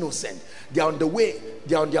are innocent. They are on the way.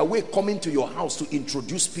 They are on their way coming to your house to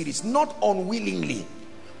introduce spirits, not unwillingly,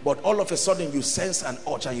 but all of a sudden you sense an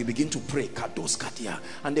urge and you begin to pray.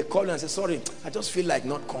 And they call you and say, sorry, I just feel like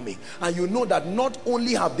not coming. And you know that not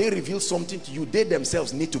only have they revealed something to you, they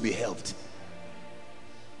themselves need to be helped.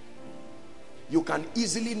 You can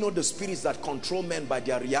easily know the spirits that control men by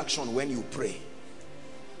their reaction when you pray,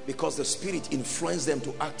 because the spirit influences them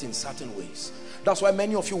to act in certain ways. That's why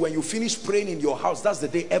many of you, when you finish praying in your house, that's the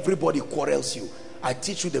day everybody quarrels you. I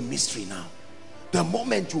teach you the mystery now. The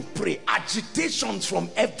moment you pray, agitations from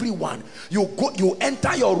everyone. You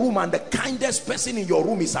enter your room and the kindest person in your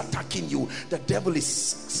room is attacking you. The devil is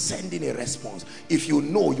sending a response. If you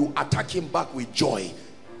know, you attack him back with joy.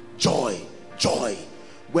 Joy.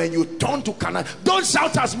 When you turn to Canaan, don't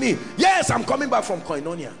shout at me. Yes, I'm coming back from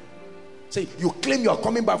Koinonia. Say, you claim you are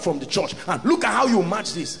coming back from the church, and look at how you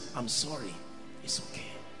match this. I'm sorry. It's okay.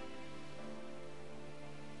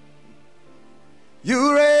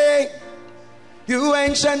 You reign, you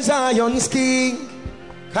ancient Zion's king.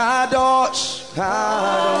 Kadosh,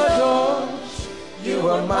 Kadosh, you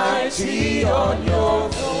are mighty on your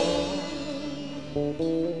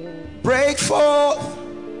throne. Break forth,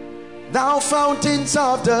 thou fountains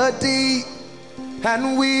of the deep,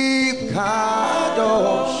 and weep,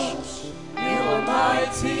 Kadosh.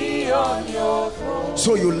 Mighty on your throne.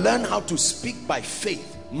 So you learn how to speak by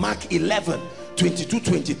faith. Mark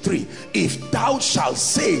 11:22-23. If thou shalt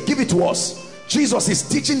say, give it to us. Jesus is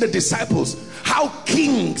teaching the disciples how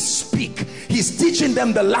kings speak. He's teaching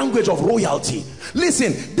them the language of royalty.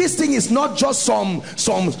 Listen, this thing is not just some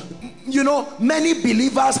you know, many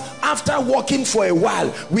believers, after walking for a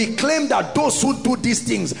while, we claim that those who do these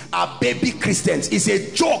things are baby Christians. It's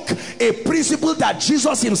a joke, a principle that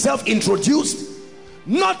Jesus himself introduced.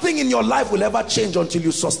 Nothing in your life will ever change until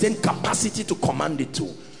you sustain capacity to command it to.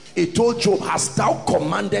 He told Job, hast thou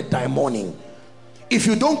commanded thy morning? If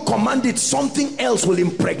you don't command it, something else will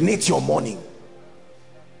impregnate your morning.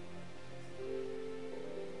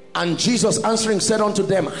 And Jesus answering said unto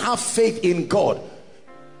them, have faith in God.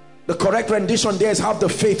 The correct rendition there is have the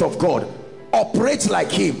faith of God. Operate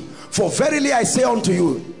like him. For verily I say unto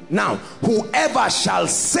you, now whoever shall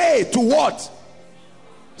say to what?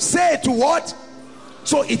 Say to what?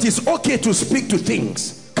 So it is okay to speak to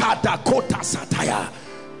things. Not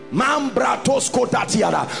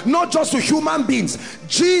just to human beings.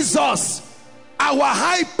 Jesus, our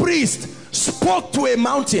high priest, spoke to a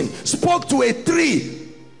mountain, spoke to a tree.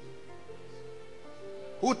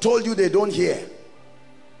 Who told you they don't hear?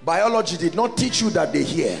 Biology did not teach you that they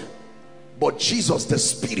hear, but Jesus, the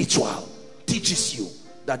spiritual, teaches you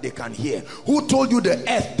that they can hear. Who told you the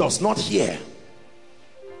earth does not hear?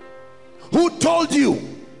 Who told you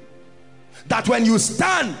that when you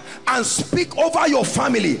stand and speak over your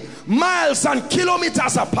family, miles and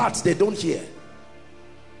kilometers apart, they don't hear?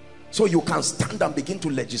 So you can stand and begin to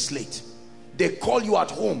legislate. They call you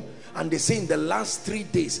at home and they say in the last 3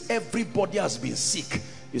 days everybody has been sick.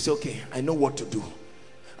 You say, okay, I know what to do.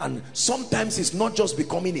 And sometimes it's not just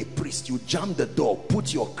becoming a priest. You jam the door,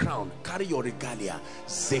 put your crown, carry your regalia.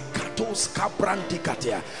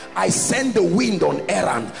 I send the wind on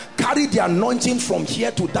errand, carry the anointing from here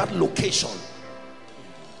to that location.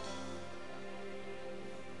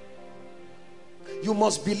 You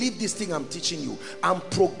must believe this thing I'm teaching you. I'm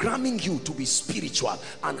programming you to be spiritual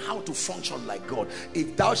and how to function like God.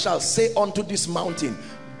 If thou shalt say unto this mountain,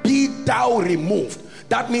 be thou removed.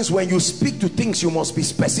 That means when you speak to things, you must be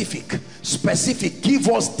specific. Specific. Give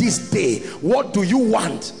us this day. What do you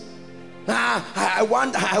want? I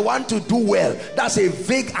want to do well. That's a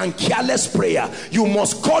vague and careless prayer. You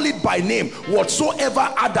must call it by name.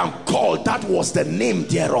 Whatsoever Adam called, that was the name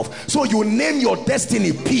thereof. So you name your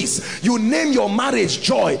destiny peace. You name your marriage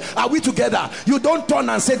joy. Are we together? You don't turn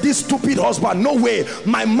and say, this stupid husband, no way.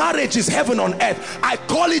 My marriage is heaven on earth. I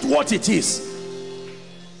call it what it is.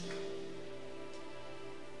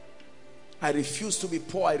 I refuse to be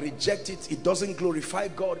poor. I reject it. It doesn't glorify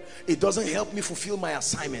God. It doesn't help me fulfill my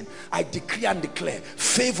assignment. I decree and declare,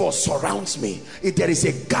 favor surrounds me. If there is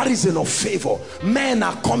a garrison of favor, men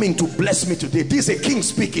are coming to bless me today. This is a king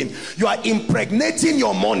speaking. You are impregnating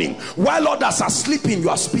your morning. While others are sleeping, you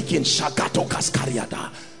are speaking. Shagato kaskariada.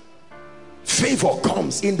 Favor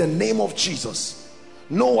comes in the name of Jesus.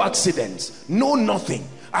 No accidents, no nothing.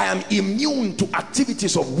 I am immune to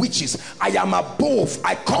activities of witches. I am above.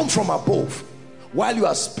 I come from above. While you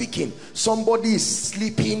are speaking, somebody is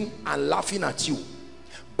sleeping and laughing at you.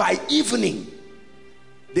 By evening,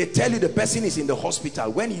 they tell you the person is in the hospital.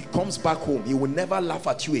 When he comes back home, he will never laugh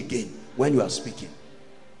at you again when you are speaking.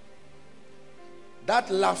 That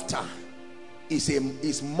laughter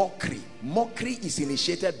is mockery. Mockery is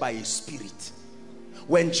initiated by a spirit.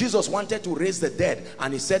 When Jesus wanted to raise the dead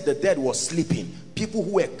and he said the dead was sleeping, people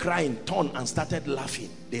who were crying turned and started laughing.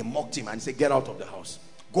 They mocked him and said, get out of the house.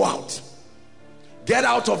 Go out. Get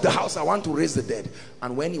out of the house. I want to raise the dead.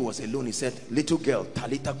 And when he was alone, he said, little girl,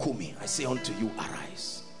 Talita Kumi, I say unto you,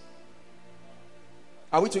 arise.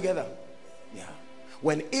 Are we together? Yeah.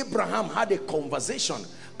 When Abraham had a conversation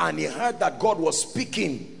and he heard that God was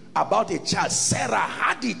speaking about a child, Sarah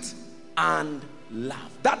had it and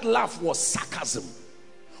laughed. That laugh was sarcasm.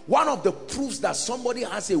 One of the proofs that somebody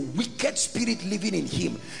has a wicked spirit living in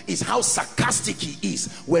him is how sarcastic he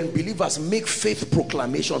is when believers make faith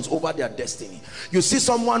proclamations over their destiny. You see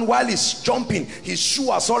someone while he's jumping, his shoe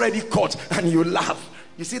has already caught and you laugh.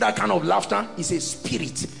 You see that kind of laughter? It's a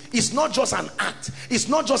spirit. It's not just an act. It's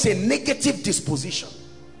not just a negative disposition.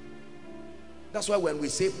 That's why when we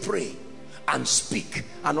say pray and speak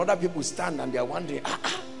and other people stand and they're wondering,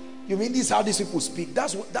 you mean this is how these people speak?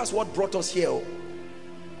 That's what brought us here.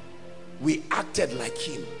 We acted like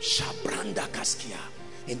him. Shabranda Kaskia.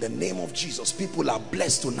 In the name of Jesus, people are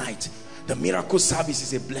blessed tonight. The miracle service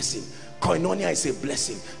is a blessing. Koinonia is a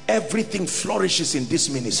blessing. Everything flourishes in this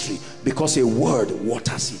ministry because a word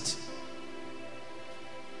waters it.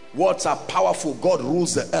 Words are powerful. God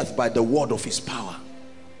rules the earth by the word of his power.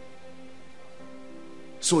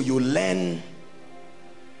 So you learn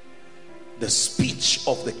the speech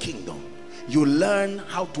of the kingdom. You learn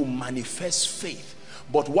how to manifest faith.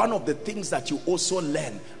 But one of the things that you also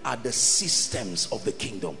learn are the systems of the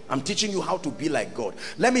kingdom. I'm teaching you how to be like God.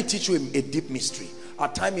 Let me teach you a deep mystery.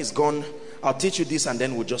 Our time is gone. I'll teach you this and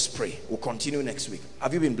then we'll just pray. We'll continue next week.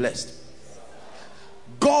 Have you been blessed?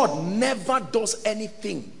 God never does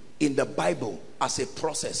anything in the Bible as a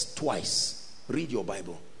process twice. Read your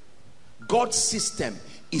Bible. God's system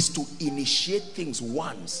is to initiate things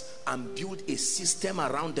once and build a system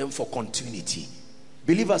around them for continuity.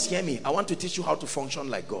 Believers, hear me. I want to teach you how to function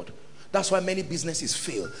like God. That's why many businesses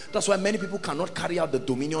fail. That's why many people cannot carry out the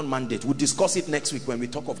dominion mandate. We'll discuss it next week when we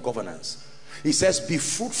talk of governance. He says, be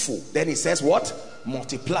fruitful. Then he says what?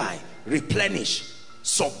 Multiply, replenish,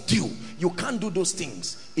 subdue. You can't do those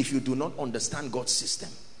things if you do not understand God's system.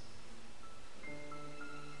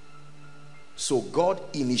 So God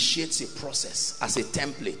initiates a process as a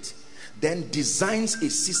template, then designs a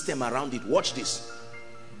system around it. Watch this.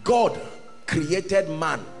 God created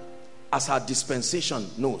man, as our dispensation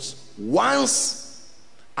knows, once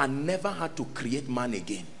and never had to create man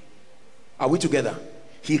again. Are we together?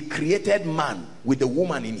 He created man with the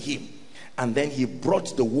woman in him, and then he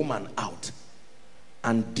brought the woman out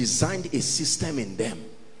and designed a system in them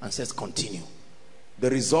and says continue. The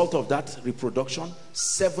result of that reproduction,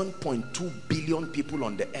 7.2 billion people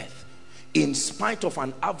on the earth. In spite of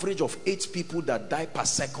an average of 8 people that die per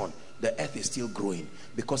second, the earth is still growing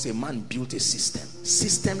because a man built a system.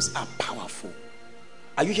 Systems are powerful.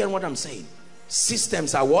 Are you hearing what I'm saying?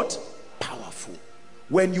 Systems are what? Powerful.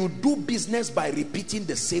 When you do business by repeating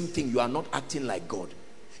the same thing, you are not acting like God.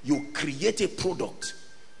 You create a product.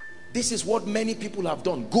 This is what many people have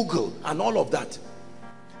done. Google and all of that.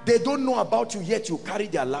 They don't know about you, yet you carry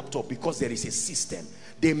their laptop because there is a system.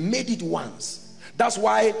 They made it once. That's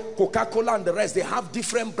why Coca-Cola and the rest, they have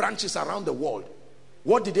different branches around the world.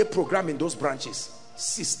 What did they program in those branches?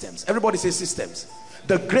 Systems. Everybody say systems.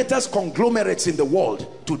 The greatest conglomerates in the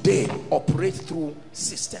world today operate through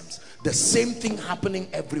systems. The same thing happening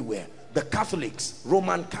everywhere. The Catholics,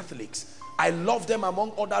 Roman Catholics, I love them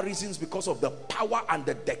among other reasons because of the power and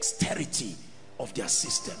the dexterity of their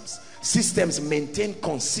systems. Systems maintain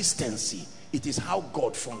consistency. It is how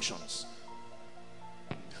God functions.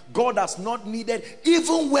 God has not needed,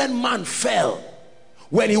 even when man fell,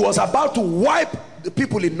 when he was about to wipe the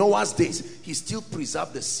people in Noah's days, he still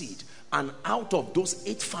preserved the seed. And out of those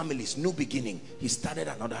 8 families, new beginning, he started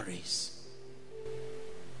another race.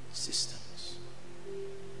 Systems.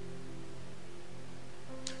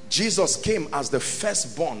 Jesus came as the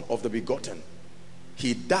firstborn of the begotten.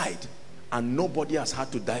 He died, and nobody has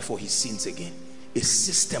had to die for his sins again. A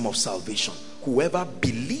system of salvation. Whoever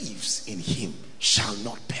believes in him shall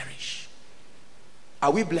not perish.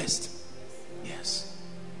 Are we blessed? Yes.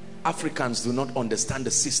 Africans do not understand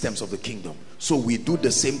the systems of the kingdom, so we do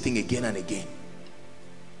the same thing again and again.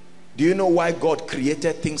 Do you know why God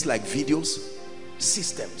created things like videos?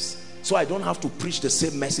 Systems. So I don't have to preach the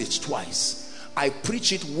same message twice. I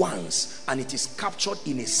preach it once and it is captured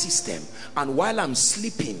in a system, and while I'm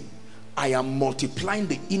sleeping I am multiplying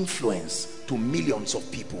the influence to millions of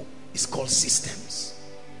people. It's called systems.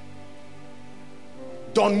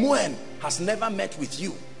 Don Moen has never met with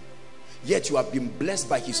you, yet you have been blessed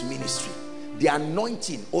by his ministry. The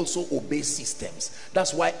anointing also obeys systems.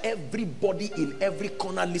 That's why everybody in every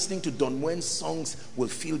corner listening to Don Moen's songs will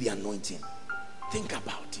feel the anointing. Think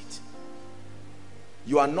about it.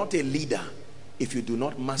 You are not a leader if you do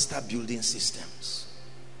not master building systems.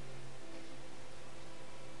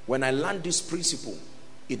 When I learned this principle,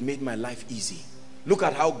 it made my life easy. Look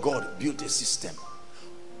at how God built a system.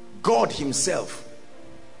 God himself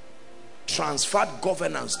transferred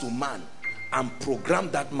governance to man and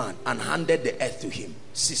programmed that man and handed the earth to him.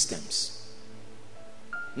 Systems.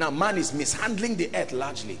 Now man is mishandling the earth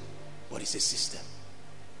largely, but it's a system.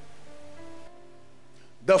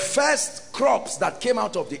 The first crops that came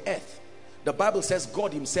out of the earth, the Bible says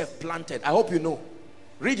God himself planted. I hope you know.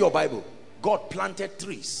 Read your Bible. God planted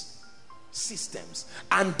trees. Systems.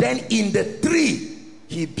 And then in the tree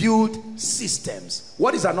he built systems.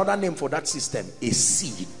 What is another name for that system? A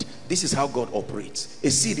seed. This is how God operates. A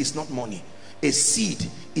seed is not money. A seed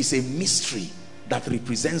is a mystery that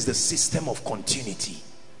represents the system of continuity.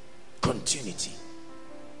 Continuity.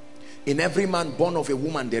 In every man born of a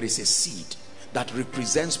woman there is a seed that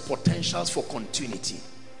represents potentials for continuity.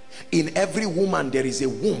 In every woman there is a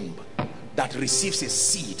womb that receives a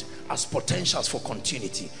seed as potentials for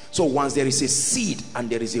continuity. So once there is a seed and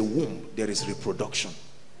there is a womb, there is reproduction.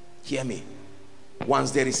 Hear me.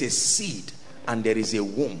 Once there is a seed and there is a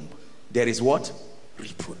womb, there is what?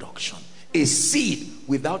 Reproduction. A seed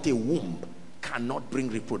without a womb cannot bring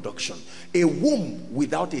reproduction. A womb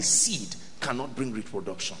without a seed cannot bring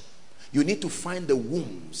reproduction. You need to find the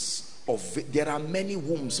wombs of, there are many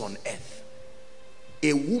wombs on earth.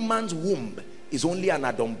 A woman's womb is only an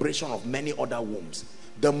adumbration of many other wombs.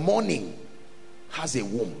 The morning has a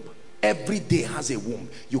womb. Every day has a womb.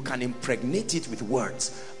 You can impregnate it with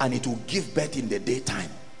words and it will give birth in the daytime.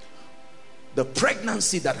 The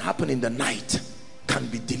pregnancy that happened in the night can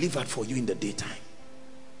be delivered for you in the daytime.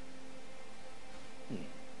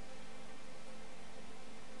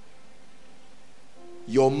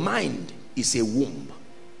 Your mind is a womb.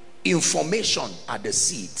 Information are the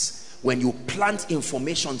seeds. When you plant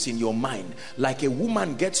informations in your mind, like a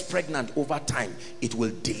woman gets pregnant over time, it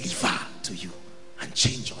will deliver to you and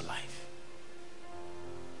change your life.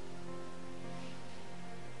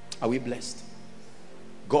 Are we blessed?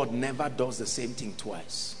 God never does the same thing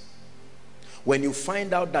twice. When you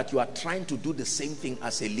find out that you are trying to do the same thing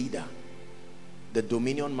as a leader, the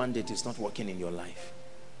dominion mandate is not working in your life.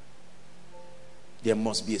 There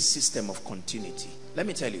must be a system of continuity. Let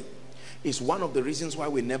me tell you, it's one of the reasons why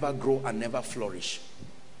we never grow and never flourish.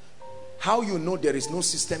 How you know there is no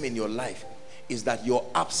system in your life is that your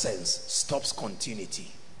absence stops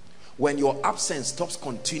continuity. When your absence stops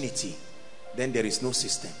continuity, then there is no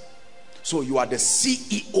system. So you are the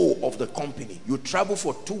CEO of the company. You travel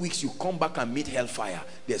for 2 weeks, you come back and meet hellfire.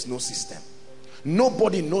 There's no system.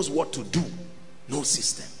 Nobody knows what to do. No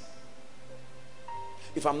system.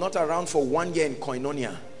 If I'm not around for 1 year in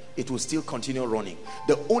Koinonia, it will still continue running.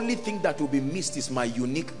 The only thing that will be missed is my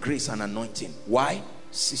unique grace and anointing. Why?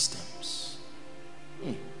 Systems.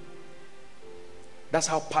 That's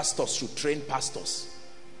how pastors should train pastors.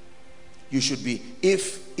 You should be,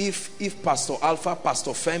 if Pastor Alpha,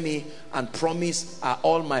 Pastor Femi and Promise are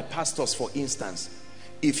all my pastors, for instance,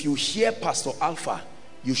 if you hear Pastor Alpha,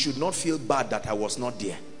 you should not feel bad that I was not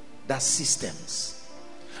there. That's systems.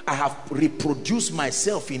 I have reproduced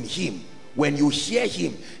myself in him. When you hear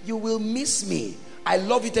him, you will miss me. I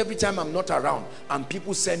love it every time I'm not around and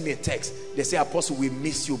people send me a text. They say, Apostle, we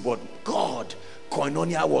miss you, but God,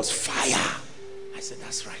 Koinonia was fire. I said,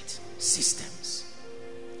 that's right. Systems.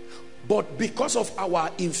 But because of our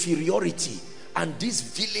inferiority and these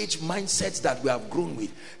village mindsets that we have grown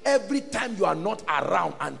with, every time you are not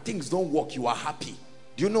around and things don't work, you are happy.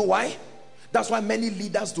 Do you know why? That's why many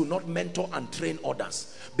leaders do not mentor and train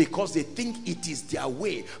others, because they think it is their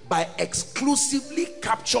way by exclusively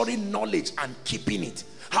capturing knowledge and keeping it.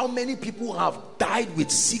 How many people have died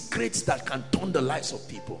with secrets that can turn the lives of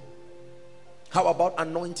people? How about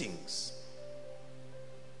anointings?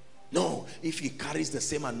 No, if he carries the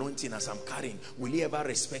same anointing as I'm carrying, will he ever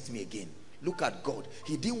respect me again? Look at God.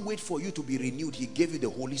 He didn't wait for you to be renewed. He gave you the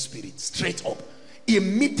Holy Spirit straight up.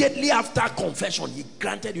 Immediately after confession, he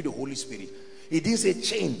granted you the Holy Spirit. He didn't say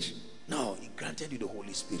change. No, he granted you the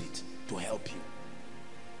Holy Spirit to help you.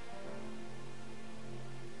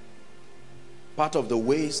 Part of the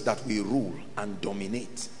ways that we rule and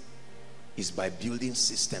dominate is by building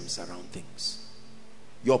systems around things.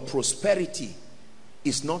 Your prosperity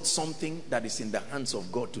is not something that is in the hands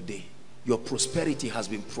of God today. Your prosperity has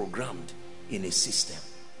been programmed in a system.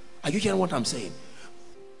 Are you hearing what I'm saying?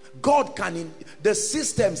 God can, the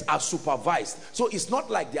systems are supervised. So it's not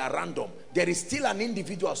like they are random. There is still an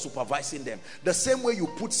individual supervising them. The same way you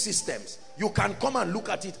put systems, you can come and look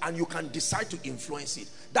at it and you can decide to influence it.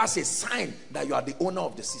 That's a sign that you are the owner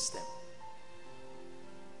of the system.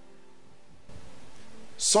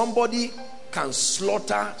 Somebody can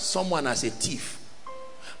slaughter someone as a thief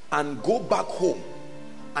and go back home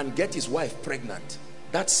and get his wife pregnant.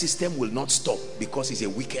 That system will not stop because he's a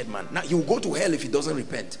wicked man. Now he will go to hell if he doesn't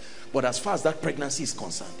repent. But as far as that pregnancy is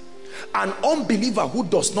concerned, an unbeliever who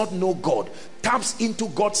does not know God taps into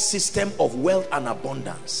God's system of wealth and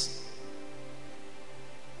abundance.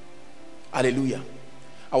 Hallelujah.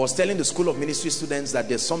 I was telling the School of Ministry students that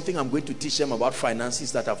there's something I'm going to teach them about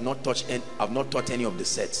finances that I've not taught any of the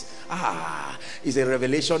sets. It's a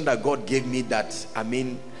revelation that God gave me that, I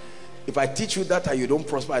mean, if I teach you that and you don't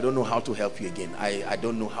prosper, I don't know how to help you again. I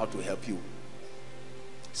don't know how to help you.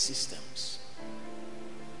 Systems.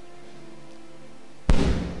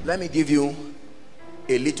 Let me give you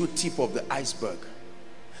a little tip of the iceberg.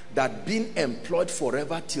 That being employed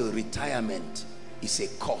forever till retirement is a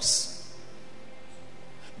curse.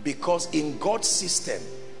 Because in God's system,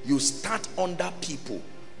 you start under people,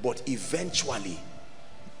 but eventually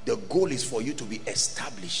the goal is for you to be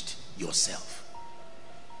established yourself.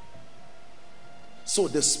 So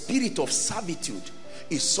the spirit of servitude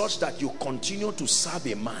is such that you continue to serve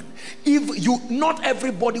a man. If you, not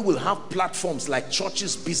everybody will have platforms like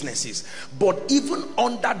churches, businesses, but even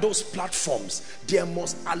under those platforms, there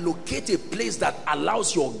must allocate a place that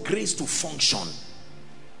allows your grace to function.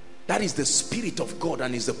 That is the spirit of God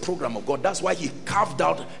and is the program of God. That's why he carved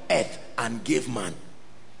out earth and gave man.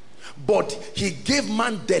 But he gave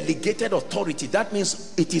man delegated authority. That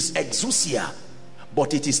means it is exousia,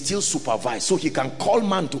 but it is still supervised. So he can call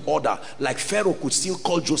man to order, like Pharaoh could still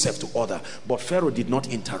call Joseph to order, but Pharaoh did not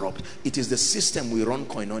interrupt. It is the system we run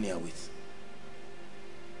Koinonia with.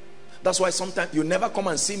 That's why sometimes you never come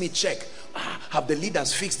and see me check, have the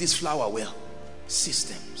leaders fixed this flower well?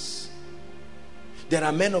 Systems. There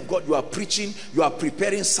are men of God, you are preaching, you are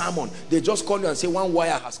preparing sermon. They just call you and say one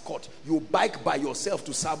wire has cut. You bike by yourself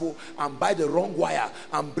to Sabo and buy the wrong wire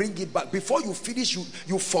and bring it back. Before you finish,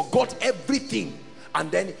 you forgot everything. And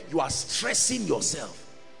then you are stressing yourself.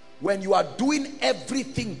 When you are doing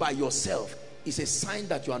everything by yourself, it's a sign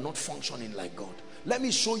that you are not functioning like God. Let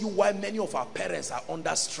me show you why many of our parents are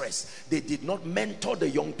under stress. They did not mentor the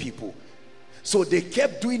young people. So they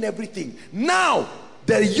kept doing everything. Now,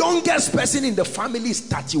 the youngest person in the family is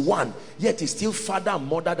 31, yet it's still father and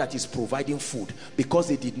mother that is providing food, because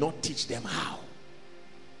they did not teach them how.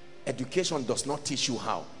 Education does not teach you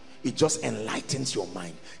how. It just enlightens your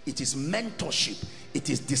mind. It is mentorship, it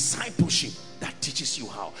is discipleship that teaches you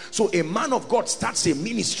how. So a man of God starts a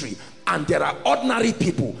ministry and there are ordinary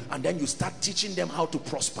people, and then you start teaching them how to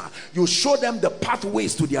prosper. You show them the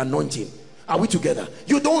pathways to the anointing. Are we together?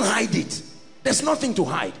 You don't hide it. There's nothing to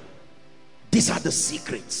hide. These are the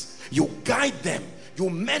secrets. You guide them, you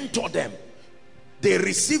mentor them. They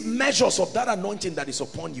receive measures of that anointing that is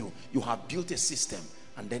upon you. You have built a system,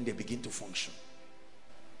 and then they begin to function.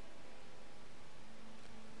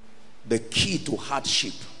 The key to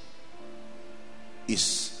hardship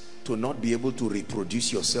is to not be able to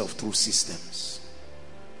reproduce yourself through systems.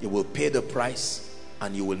 You will pay the price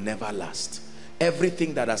and you will never last.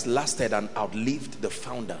 Everything that has lasted and outlived the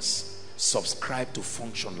founders subscribe to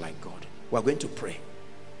function like God. We're going to pray.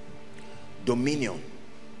 Dominion.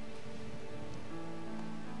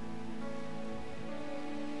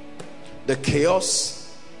 The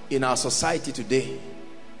chaos in our society today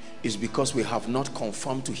is because we have not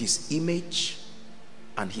conformed to his image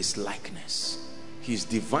and his likeness, his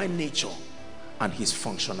divine nature and his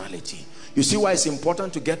functionality. You see why it's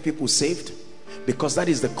important to get people saved? Because that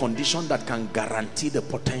is the condition that can guarantee the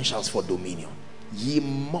potentials for dominion. Ye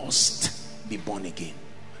must be born again.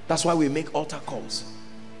 That's why we make altar calls.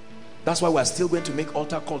 That's why we're still going to make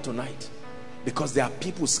altar call tonight, because there are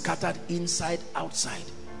people scattered inside, outside,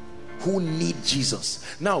 who need Jesus.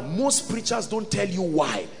 Now, most preachers don't tell you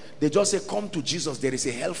why. They just say, come to Jesus. There is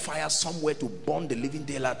a hellfire somewhere to burn the living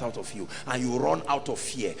daylight out of you, and you run out of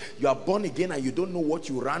fear. You are born again and you don't know what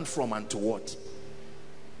you ran from and to what.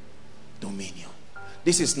 Dominion.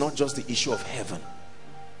 This is not just the issue of heaven.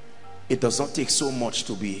 It does not take so much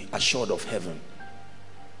to be assured of heaven,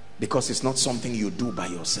 because it's not something you do by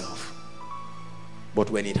yourself.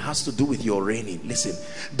 But when it has to do with your reigning, listen,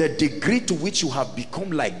 the degree to which you have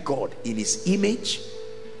become like God in his image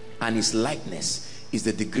and his likeness is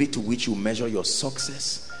the degree to which you measure your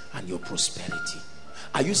success and your prosperity.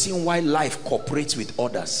 Are you seeing why life cooperates with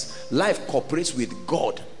others? Life cooperates with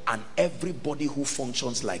God and everybody who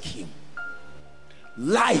functions like him.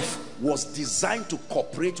 Life was designed to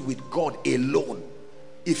cooperate with God alone.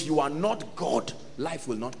 If you are not God, life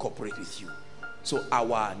will not cooperate with you. So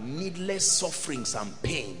our needless sufferings and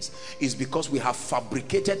pains is because we have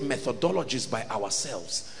fabricated methodologies by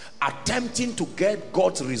ourselves, attempting to get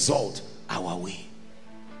God's result our way.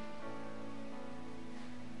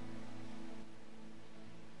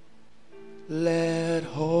 Let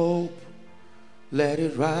hope, let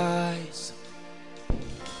it rise.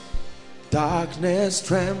 Darkness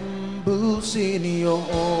trembles in your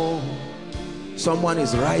home. Someone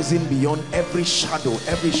is rising beyond every shadow,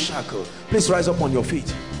 every shackle. Please rise up on your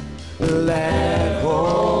feet. Let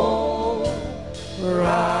hope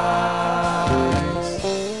rise.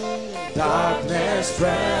 Darkness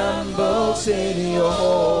trembles in your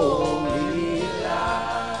holy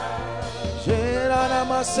light.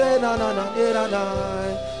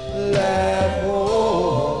 Let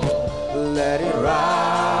hope, let it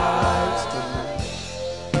rise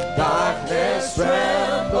tonight. Darkness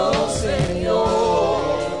trembles in your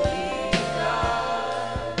holy light.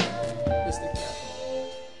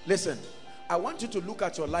 Listen, I want you to look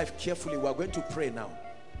at your life carefully. We are going to pray now.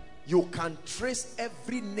 You can trace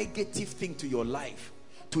every negative thing to your life,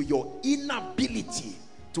 to your inability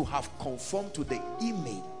to have conformed to the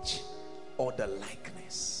image or the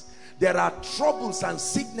likeness. There are troubles and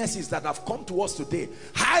sicknesses that have come to us today.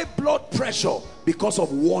 High blood pressure because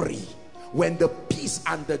of worry. When the peace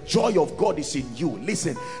and the joy of God is in you,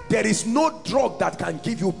 listen, there is no drug that can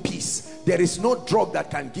give you peace. There is no drug that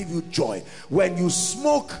can give you joy. When you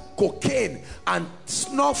smoke cocaine and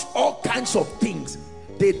snuff all kinds of things,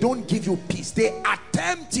 they don't give you peace. They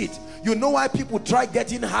attempt it. You know why people try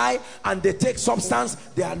getting high and they take substance?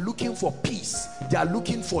 They are looking for peace. They are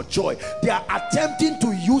looking for joy. They are attempting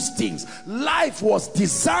to use things. Life was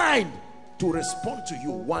designed to respond to you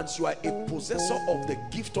once you are a possessor of the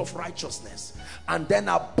gift of righteousness, and then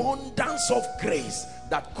abundance of grace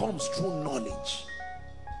that comes through knowledge.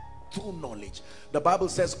 through knowledge. The Bible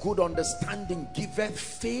says good understanding giveth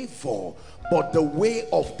favor, but the way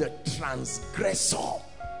of the transgressor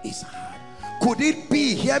is hard. Could it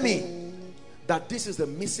be, hear me, that this is the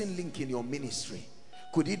missing link in your ministry?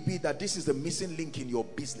 Could it be that this is the missing link in your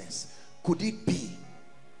business? Could it be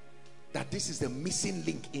that this is the missing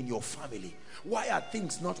link in your family? Why are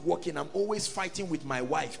things not working? I'm always fighting with my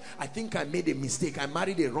wife. I think I made a mistake. I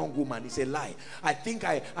married a wrong woman. It's a lie. I think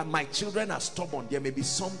my children are stubborn. There may be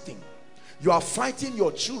something. You are fighting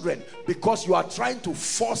your children because you are trying to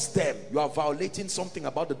force them. You are violating something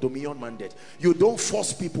about the dominion mandate. You don't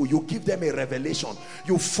force people. You give them a revelation.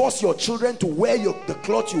 You force your children to wear the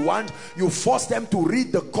clothes you want. You force them to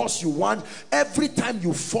read the course you want. Every time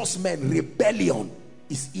you force men, rebellion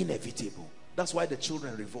is inevitable. That's why the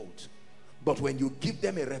children revolt. But when you give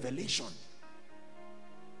them a revelation,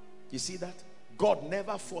 you see that? God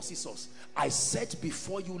never forces us. I set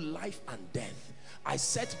before you life and death. I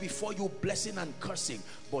set before you blessing and cursing.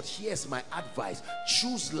 But here's my advice.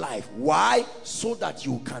 Choose life. Why? So that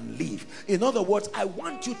you can live. In other words, I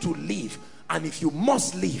want you to live. And if you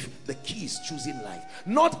must live, the key is choosing life.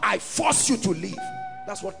 Not I force you to live.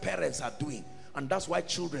 That's what parents are doing. And that's why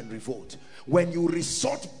children revolt. When you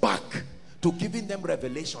resort back to giving them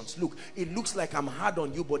revelations, look, it looks like I'm hard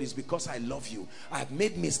on you, but it's because I love you. I've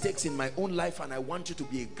made mistakes in my own life and I want you to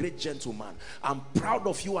be a great gentleman. I'm proud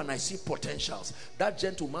of you and I see potentials. That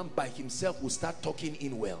gentleman by himself will start talking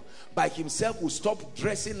in well. By himself will stop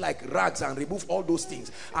dressing like rags and remove all those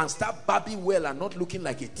things and start babbling well and not looking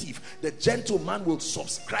like a thief. The gentleman will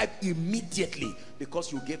subscribe immediately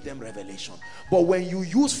because you gave them revelation. But when you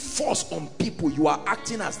use force on people, you are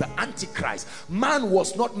acting as the Antichrist. Man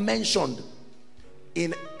was not mentioned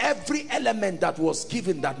in every element that was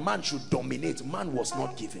given that man should dominate. Man was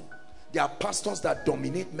not given. There are pastors that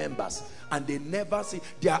dominate members and they never see.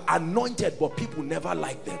 They are anointed, but people never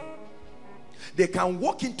like them. They can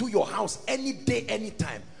walk into your house any day,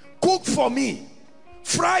 anytime. Cook for me,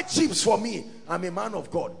 fry chips for me. I'm a man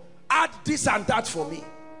of God. Add this and that for me.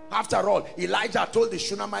 After all, Elijah told the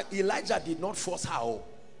Shunammite, Elijah did not force her.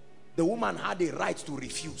 The woman had a right to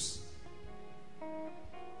refuse.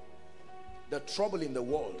 The trouble in the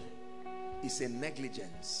world is a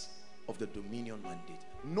negligence of the dominion mandate.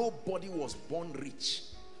 Nobody was born rich.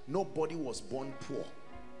 Nobody was born poor.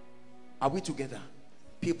 Are we together?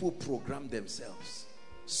 People program themselves.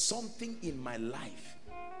 Something in my life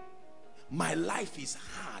is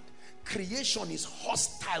hard. Creation is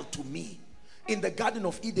hostile to me. In the Garden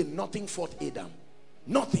of Eden, nothing fought Adam.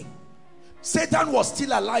 Nothing. Satan was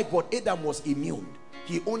still alive, but Adam was immune.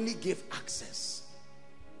 He only gave access.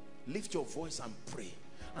 Lift your voice and pray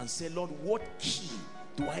and say, Lord, what key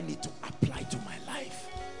do I need to apply to my life?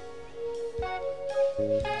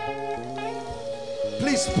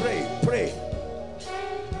 Please pray, pray.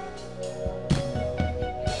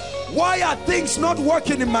 Why are things not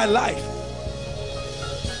working in my life?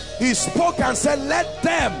 He spoke and said, let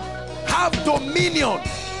them have dominion.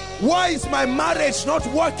 Why is my marriage not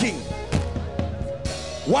working?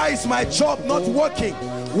 Why is my job not working?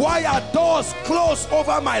 Why are doors closed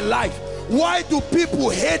over my life? Why do people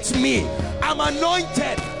hate me? I'm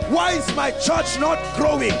anointed. Why is my church not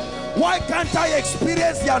growing? Why can't I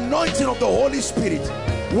experience the anointing of the Holy Spirit?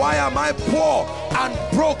 Why am I poor and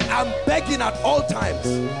broke and begging at all times?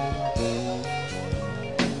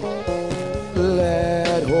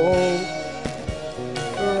 Let hope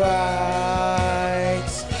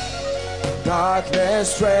rise.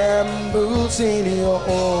 Darkness trembles in your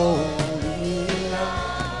holy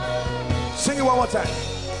light. Sing it one more time.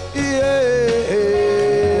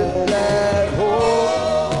 Yeah, let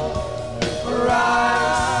hope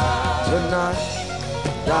rise tonight.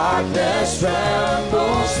 Darkness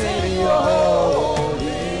trembles in your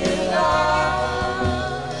holy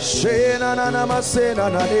light.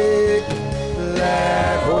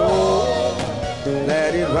 Let hope,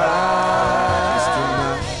 let it rise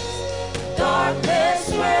tonight. Darkness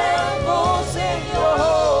trembles in your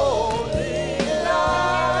holy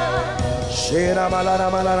light.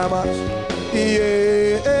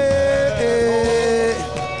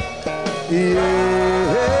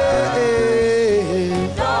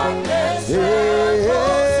 Darkness trembles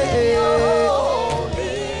in your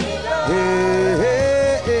holy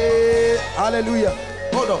light. Hallelujah.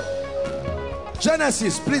 Hold on.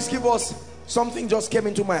 Genesis, please give us something. Just came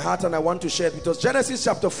into my heart and I want to share it with us. Genesis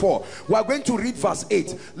chapter 4. We are going to read verse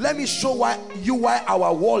 8. Let me show why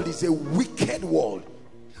our world is a wicked world.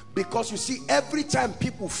 Because you see, every time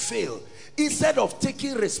people fail, instead of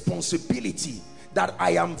taking responsibility that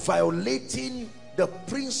I am violating the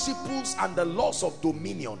principles and the laws of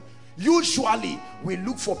dominion, Usually we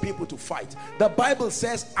look for people to fight. The Bible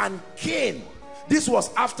says, and Cain, this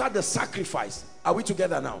was after the sacrifice. Are we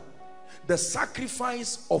together now? The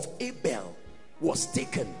sacrifice of Abel was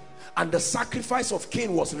taken and the sacrifice of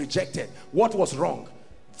Cain was rejected. What was wrong?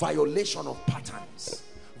 Violation of patterns,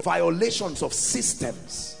 violations of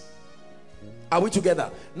systems. Are we together?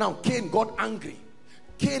 Now Cain got angry.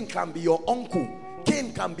 Cain can be your uncle.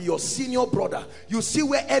 Cain can be your senior brother. You see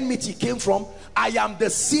where enmity came from? I am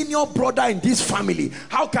the senior brother in this family.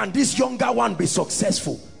 How can this younger one be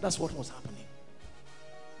successful? That's what was happening.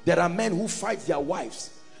 There are men who fight their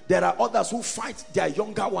wives. There are others who fight their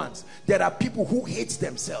younger ones. There are people who hate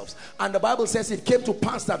themselves. And the Bible says it came to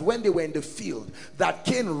pass that when they were in the field, that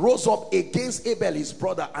Cain rose up against Abel his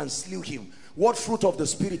brother and slew him. What fruit of the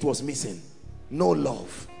Spirit was missing? No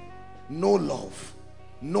love. No love.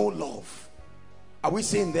 No love. Are we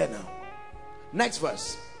seeing there now? Next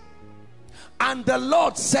verse. And the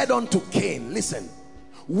Lord said unto Cain, listen,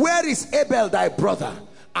 where is Abel thy brother?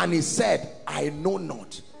 And he said, I know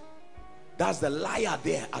not. That's the liar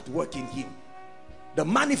there at work in him. The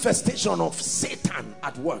manifestation of Satan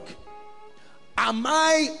at work. Am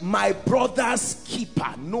I my brother's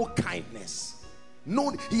keeper? No kindness.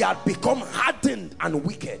 No, he had become hardened and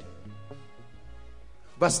wicked.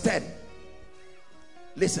 Verse 10.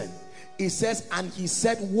 Listen. He says, and he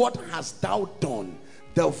said, what hast thou done?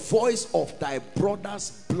 The voice of thy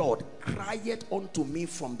brother's blood crieth unto me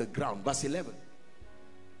from the ground. Verse 11.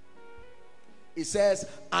 It says,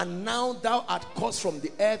 and now thou art cursed from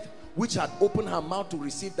the earth, which had opened her mouth to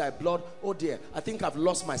receive thy blood. Oh dear, I think I've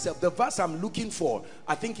lost myself. The verse I'm looking for,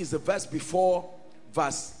 I think is the verse before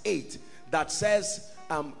verse 8, that says,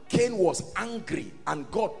 Cain was angry and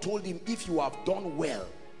God told him, if you have done well,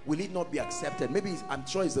 will it not be accepted? Maybe, I'm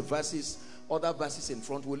sure it's the verses, other verses in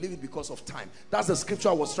front. We'll leave it because of time. That's the scripture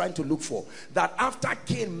I was trying to look for. That after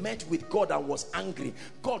Cain met with God and was angry,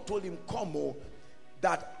 God told him, come, oh,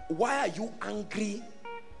 that why are you angry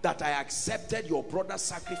that I accepted your brother's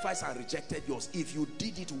sacrifice and rejected yours? If you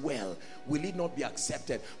did it well, will it not be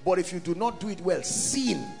accepted? But if you do not do it well,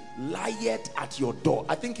 sin lieth at your door.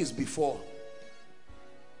 I think it's before.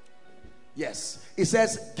 Yes. It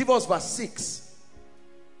says, give us verse 6.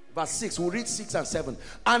 Verse 6, we'll read 6 and 7.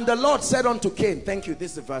 And the Lord said unto Cain, thank you,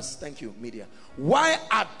 this is the verse, thank you, media. Why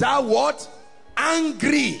art thou what?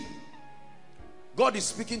 Angry. God is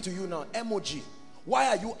speaking to you now, emoji. Why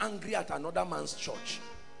are you angry at another man's church?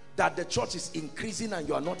 That the church is increasing and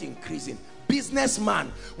you are not increasing.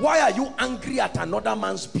 Businessman, why are you angry at another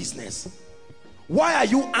man's business? Why are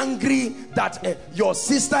you angry that your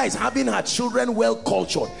sister is having her children well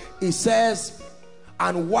cultured? It says,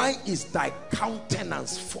 and why is thy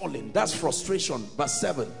countenance fallen? That's frustration. Verse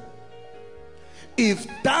 7. If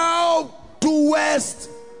thou doest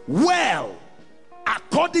well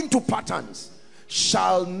according to patterns,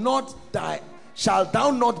 shall thou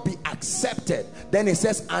not be accepted? Then it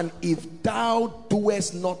says, and if thou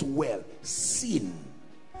doest not well, sin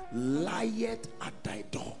lieth at thy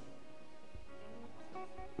door.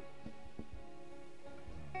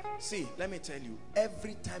 See, let me tell you,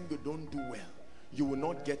 every time you don't do well, you will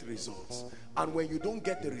not get results. And when you don't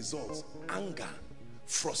get the results, anger,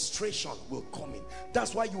 frustration will come in.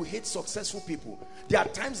 That's why you hate successful people. There are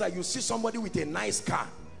times that you see somebody with a nice car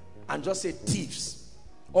and just say thieves.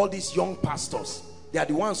 All these young pastors, they are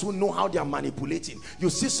the ones who know how they are manipulating. You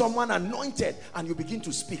see someone anointed and you begin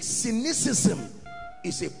to speak. Cynicism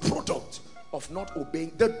is a product of not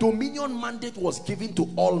obeying. The dominion mandate was given to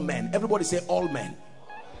all men. Everybody say all men.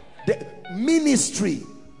 The ministry,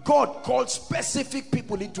 God called specific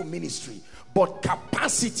people into ministry, but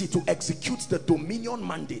capacity to execute the dominion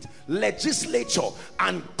mandate, legislature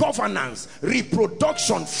and governance,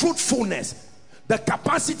 reproduction, fruitfulness, the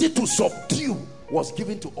capacity to subdue was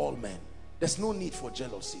given to all men. There's no need for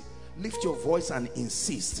jealousy. Lift your voice and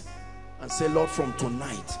insist and say, Lord, from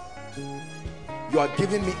tonight you are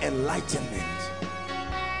giving me enlightenment.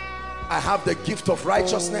 I have the gift of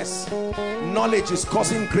righteousness. Knowledge is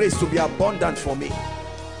causing grace to be abundant for me.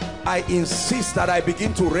 I insist that I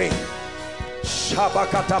begin to reign. I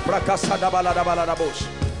insist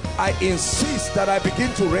that I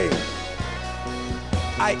begin to reign.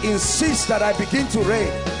 I insist that I begin to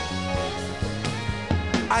reign.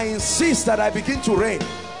 I insist that I begin to reign.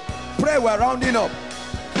 Pray, we're rounding up.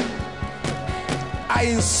 I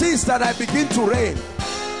insist that I begin to reign.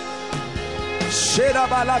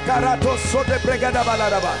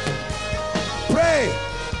 Pray.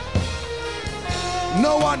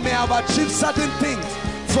 No one may have achieved certain things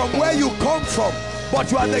from where you come from, but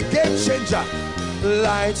you are the game changer.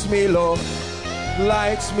 Light me, Lord.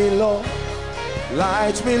 Light me, Lord.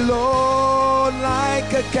 Light me, Lord. Lord,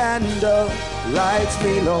 like a candle. Light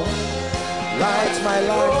me, Lord. Light my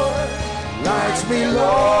life. Light me,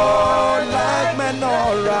 Lord, like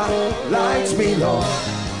menorah. Light me, Lord.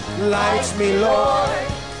 Light me, Lord.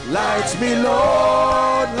 Light me,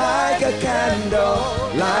 Lord, like a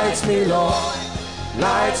candle. Light me, Lord.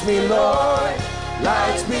 Light me, Lord.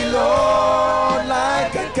 Light me, Lord,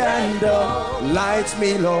 like a candle. Light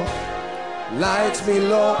me, Lord. Light me,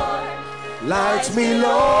 Lord. Light me,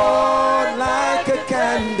 Lord, like a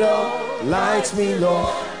candle. Light me,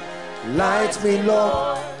 Lord. Light me,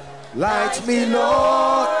 Lord. Light me,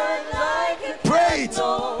 Lord. Pray it.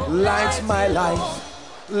 Light my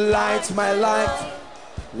life. Light my life.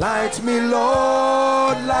 Light me,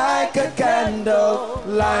 Lord, like a candle.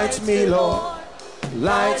 Light me, Lord.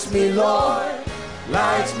 Light me, Lord.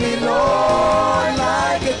 Light me, Lord,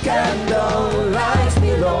 like a candle. Light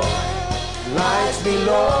me, Lord. Light me,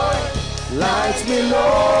 Lord. Light me,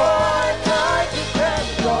 Lord, like a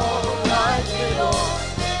candle. Light me, Lord.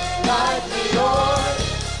 Light me, Lord.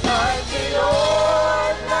 Light me,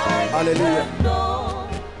 Lord, like hallelujah. A candle.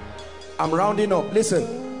 I'm rounding up. Listen.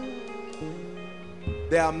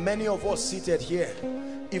 There are many of us seated here.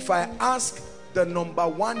 If I ask, the number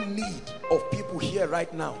one need of people here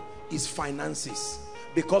right now is finances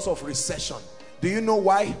because of recession. Do you know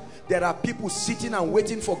why? There are people sitting and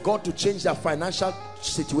waiting for God to change their financial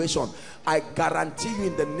situation. I guarantee you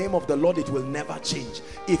in the name of the Lord, it will never change.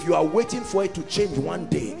 If you are waiting for it to change one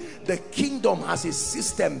day, the kingdom has a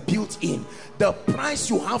system built in. The price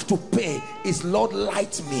you have to pay is, Lord,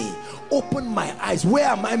 light me. Open my eyes. Where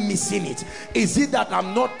am I missing it? Is it that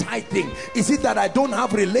I'm not tithing? Is it that I don't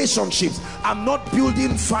have relationships? I'm not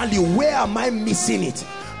building value. Where am I missing it?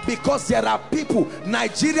 Because there are people,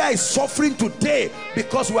 Nigeria is suffering today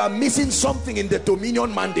because we are missing something in the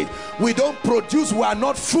dominion mandate. We don't produce, we are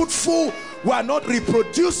not fruitful, we are not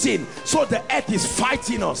reproducing, so the earth is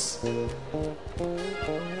fighting us.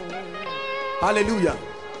 Hallelujah.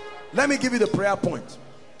 Let me give you the prayer point.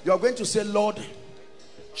 You are going to say, Lord,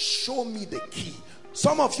 show me the key.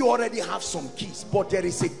 Some of you already have some keys, but there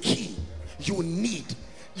is a key you need.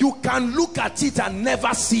 You can look at it and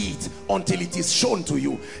never see it until it is shown to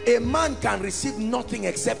you. A man can receive nothing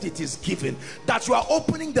except it is given. That you are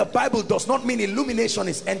opening the Bible does not mean illumination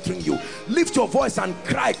is entering you. Lift your voice and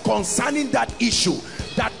cry concerning that issue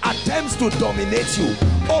that attempts to dominate you.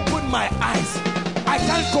 Open my eyes. I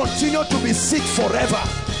can't continue to be sick forever.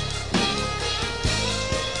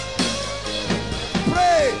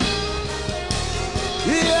 Pray.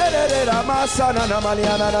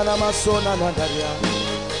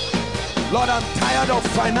 Lord, I'm tired of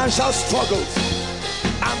financial struggles.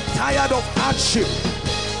 I'm tired of hardship.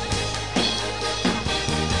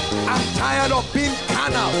 I'm tired of being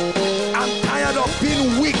carnal. I'm tired of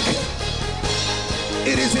being weak.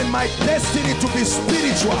 It is in my destiny to be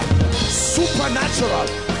spiritual, supernatural,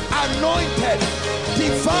 anointed,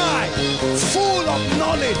 divine, full of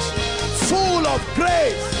knowledge, full of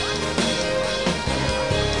grace.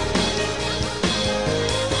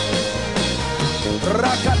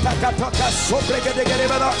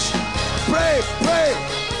 Pray, pray.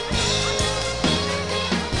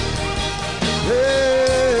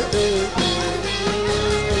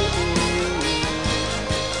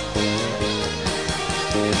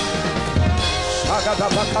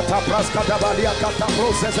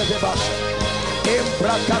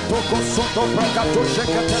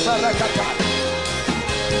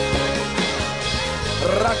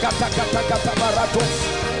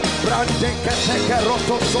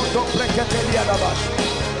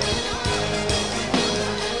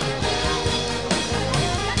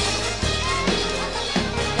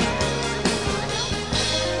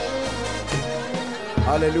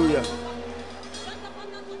 Hallelujah.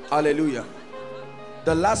 Hallelujah.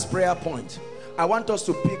 The last prayer point. I want us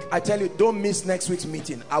to pick. I tell you, don't miss next week's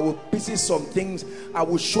meeting. I will visit some things. I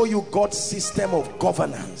will show you God's system of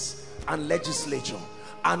governance and legislature,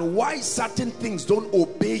 and why certain things don't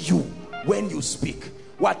obey you when you speak.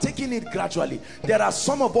 We are taking it gradually. There are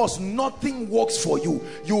some of us, nothing works for you.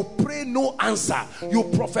 You pray, no answer. You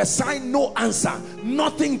prophesy, no answer.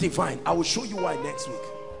 Nothing divine. I will show you why next week.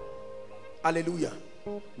 Hallelujah.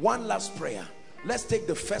 One last prayer. Let's take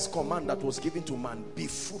the first command that was given to man. Be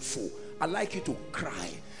fruitful. I'd like you to cry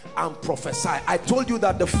and prophesy. I told you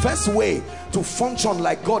that the first way to function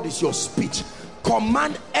like God is your speech.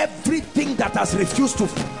 Command everything that has refused to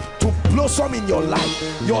blossom in your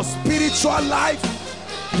life. Your spiritual life,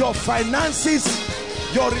 your finances,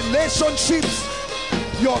 your relationships,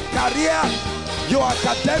 your career, your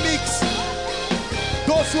academics.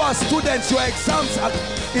 Those who are students, your exams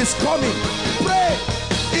is coming. Pray.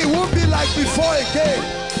 It won't be like before again.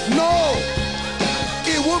 No.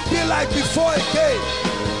 like before again.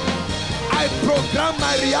 I program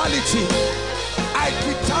my reality. I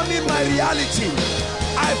determine my reality.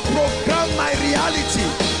 I program my reality.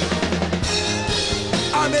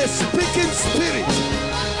 I'm a speaking spirit.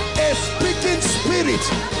 A speaking spirit.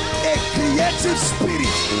 A creative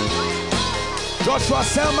spirit. Joshua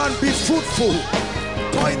Selman, be fruitful.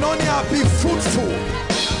 Koinonia, be fruitful.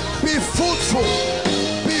 Be fruitful.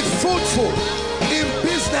 Be fruitful. In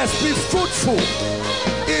business, be fruitful.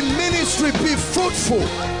 In ministry, be fruitful.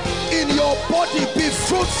 In your body, be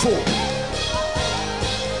fruitful.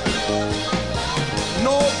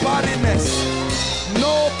 No barrenness.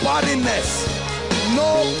 No barrenness. No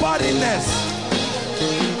barrenness.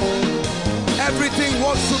 Everything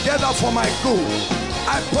works together for my good.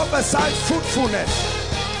 I prophesy fruitfulness.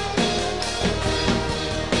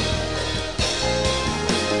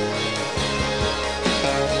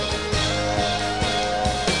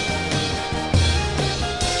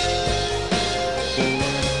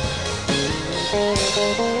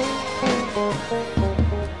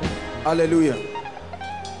 Hallelujah.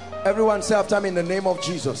 Everyone say after me, in the name of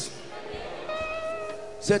Jesus.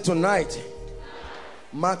 Say, tonight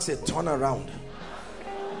marks a turnaround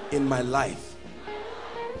in my life.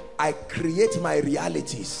 I create my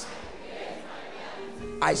realities.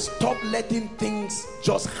 I stop letting things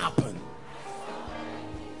just happen.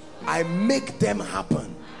 I make them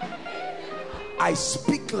happen. I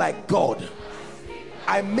speak like God.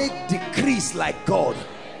 I make decrees like God.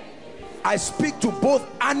 I speak to both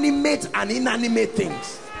animate and inanimate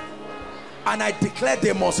things, and I declare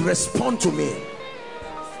they must respond to me.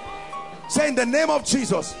 Say, in the name of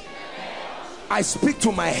Jesus, I speak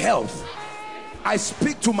to my health. I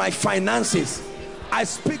speak to my finances. I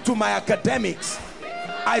speak to my academics.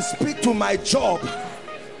 I speak to my job.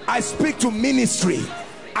 I speak to ministry.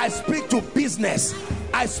 I speak to business.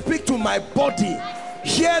 I speak to my body.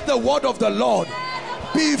 Hear the word of the Lord.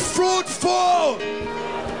 Be fruitful.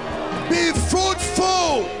 Be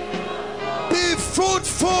fruitful. Be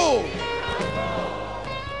fruitful.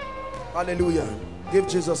 Hallelujah. Give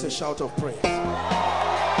Jesus a shout of praise.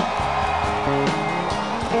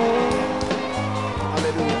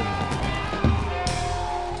 Hallelujah.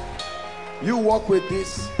 You walk with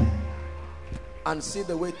this and see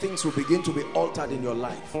the way things will begin to be altered in your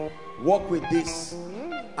life. Walk with this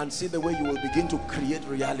and see the way you will begin to create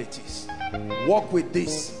realities. Walk with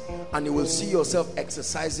this and you will see yourself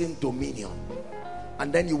exercising dominion,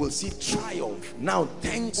 and then you will see triumph. Now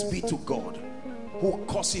thanks be to God who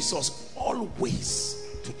causes us always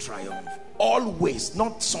to triumph. Always,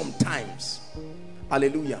 not sometimes.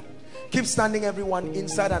 Hallelujah. Keep standing, everyone,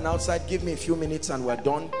 inside and outside. Give me a few minutes and we're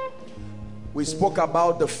done. We spoke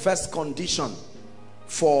about the first condition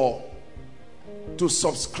to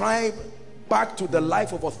subscribe back to the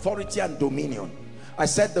life of authority and dominion. I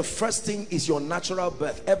said the first thing is your natural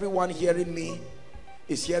birth. Everyone hearing me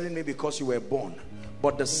is hearing me because you were born.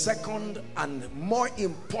 But the second and more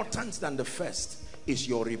important than the first is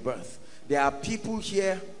your rebirth. There are people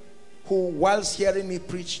here who, whilst hearing me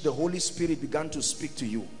preach, the Holy Spirit began to speak to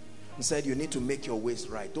you and said, you need to make your ways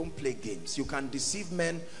right. Don't play games. You can deceive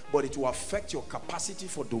men, but it will affect your capacity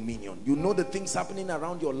for dominion. You know the things happening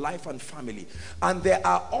around your life and family. And there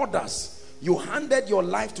are others. You handed your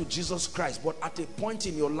life to Jesus Christ, but at a point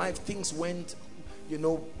in your life, things went,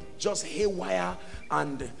 just haywire,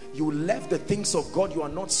 and you left the things of God. You are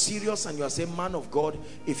not serious, and you are saying, man of God,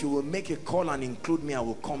 if you will make a call and include me, I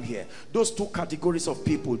will come here. Those two categories of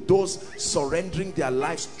people, those surrendering their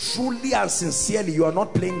lives truly and sincerely. You are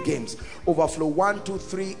not playing games. Overflow 1, 2,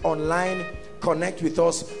 3 online. Connect with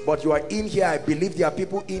us. But you are in here. I believe there are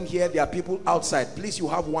people in here, there are people outside. Please, you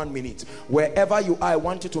have 1 minute. Wherever you are, I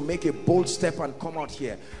want you to make a bold step and come out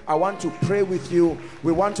here. I want to pray with you.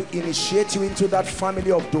 We want to initiate you into that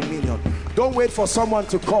family of dominion. Don't wait for someone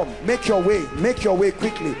to come. Make your way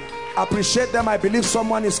quickly. Appreciate them. I believe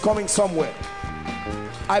someone is coming somewhere.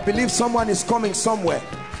 I believe someone is coming somewhere.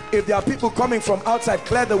 If there are people coming from outside,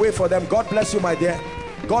 clear the way for them. God bless you, my dear.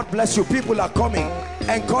 God bless you. People are coming.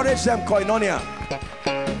 Encourage them, Koinonia.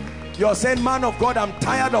 You're saying, man of God, I'm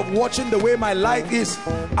tired of watching the way my life is.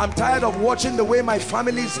 I'm tired of watching the way my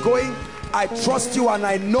family is going. I trust you, and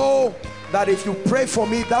I know that if you pray for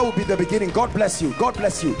me, that will be the beginning. God bless you. God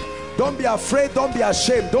bless you. Don't be afraid. Don't be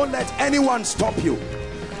ashamed. Don't let anyone stop you.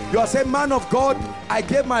 You are saying, man of God, I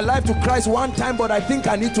gave my life to Christ one time, but I think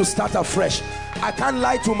I need to start afresh. I can't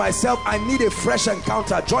lie to myself. I need a fresh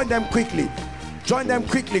encounter. Join them quickly. Join them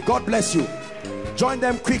quickly. God bless you. Join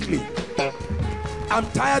them quickly. I'm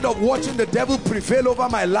tired of watching the devil prevail over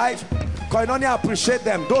my life. Koinonia, appreciate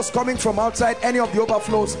them. Those coming from outside, any of the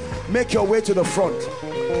overflows, make your way to the front.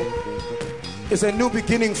 It's a new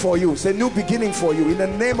beginning for you. It's a new beginning for you. In the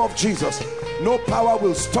name of Jesus, no power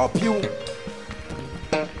will stop you.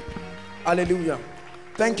 Hallelujah.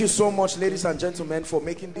 Thank you so much, ladies and gentlemen, for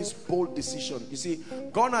making this bold decision. You see,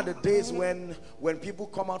 gone are the days when people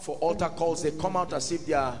come out for altar calls, they come out as if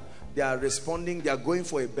they are responding, they are going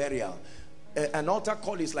for a burial. An altar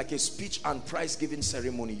call is like a speech and prize giving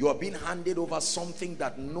ceremony. You are being handed over something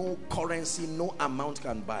that no currency, no amount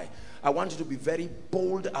can buy. I want you to be very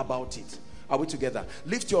bold about it. Are we together?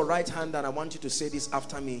 Lift your right hand and I want you to say this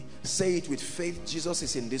after me. Say it with faith. Jesus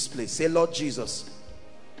is in this place. Say, Lord Jesus,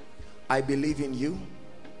 I believe in you.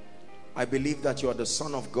 I believe that you are the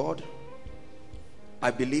Son of God.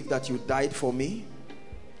 I believe that you died for me.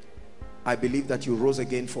 I believe that you rose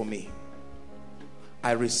again for me.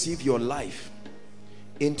 I receive your life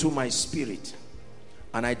into my spirit,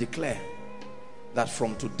 and I declare that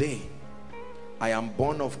from today I am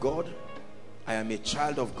born of God. I am a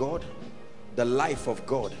child of God. The life of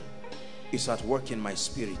God is at work in my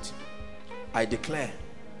spirit. I declare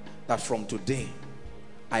that from today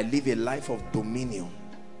I live a life of dominion.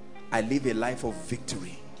 I live a life of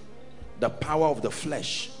victory. The power of the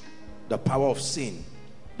flesh, the power of sin,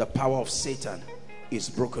 the power of Satan is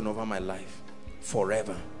broken over my life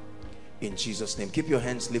forever. In Jesus' name. Keep your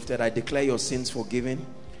hands lifted. I declare your sins forgiven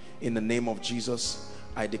in the name of Jesus.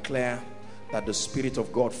 I declare that the Spirit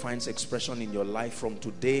of God finds expression in your life from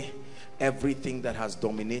today. Everything that has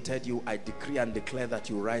dominated you, I decree and declare that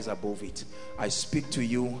you rise above it. I speak to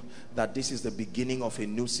you that this is the beginning of a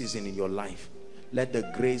new season in your life. Let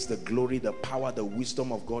the grace, the glory, the power, the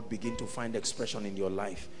wisdom of God begin to find expression in your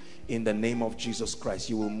life. In the name of Jesus Christ,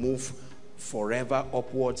 you will move forever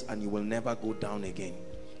upwards and you will never go down again.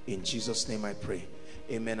 In Jesus' name I pray.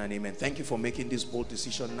 Amen and amen. Thank you for making this bold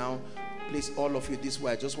decision. Now, please, all of you this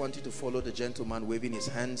way, I just want you to follow the gentleman waving his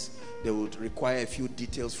hands. They would require a few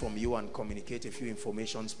details from you and communicate a few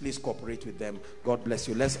informations. Please cooperate with them. God bless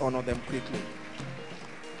you. Let's honor them quickly.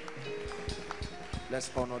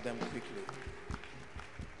 Let's honor them quickly.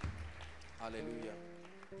 Hallelujah.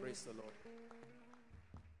 Praise the Lord.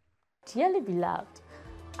 Dearly beloved,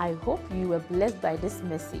 I hope you were blessed by this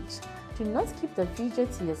message. Do not keep the video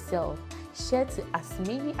to yourself. Share to as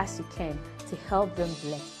many as you can to help them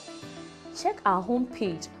bless. Check our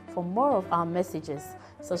homepage for more of our messages.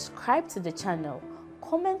 Subscribe to the channel,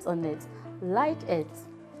 comment on it, like it.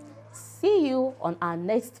 See you on our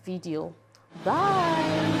next video.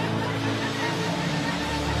 Bye.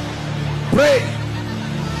 Pray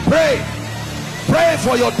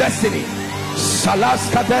for your destiny.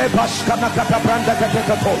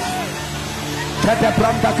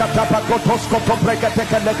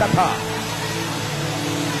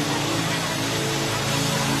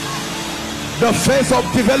 The phase of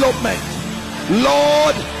development.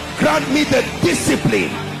 Lord, grant me the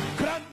discipline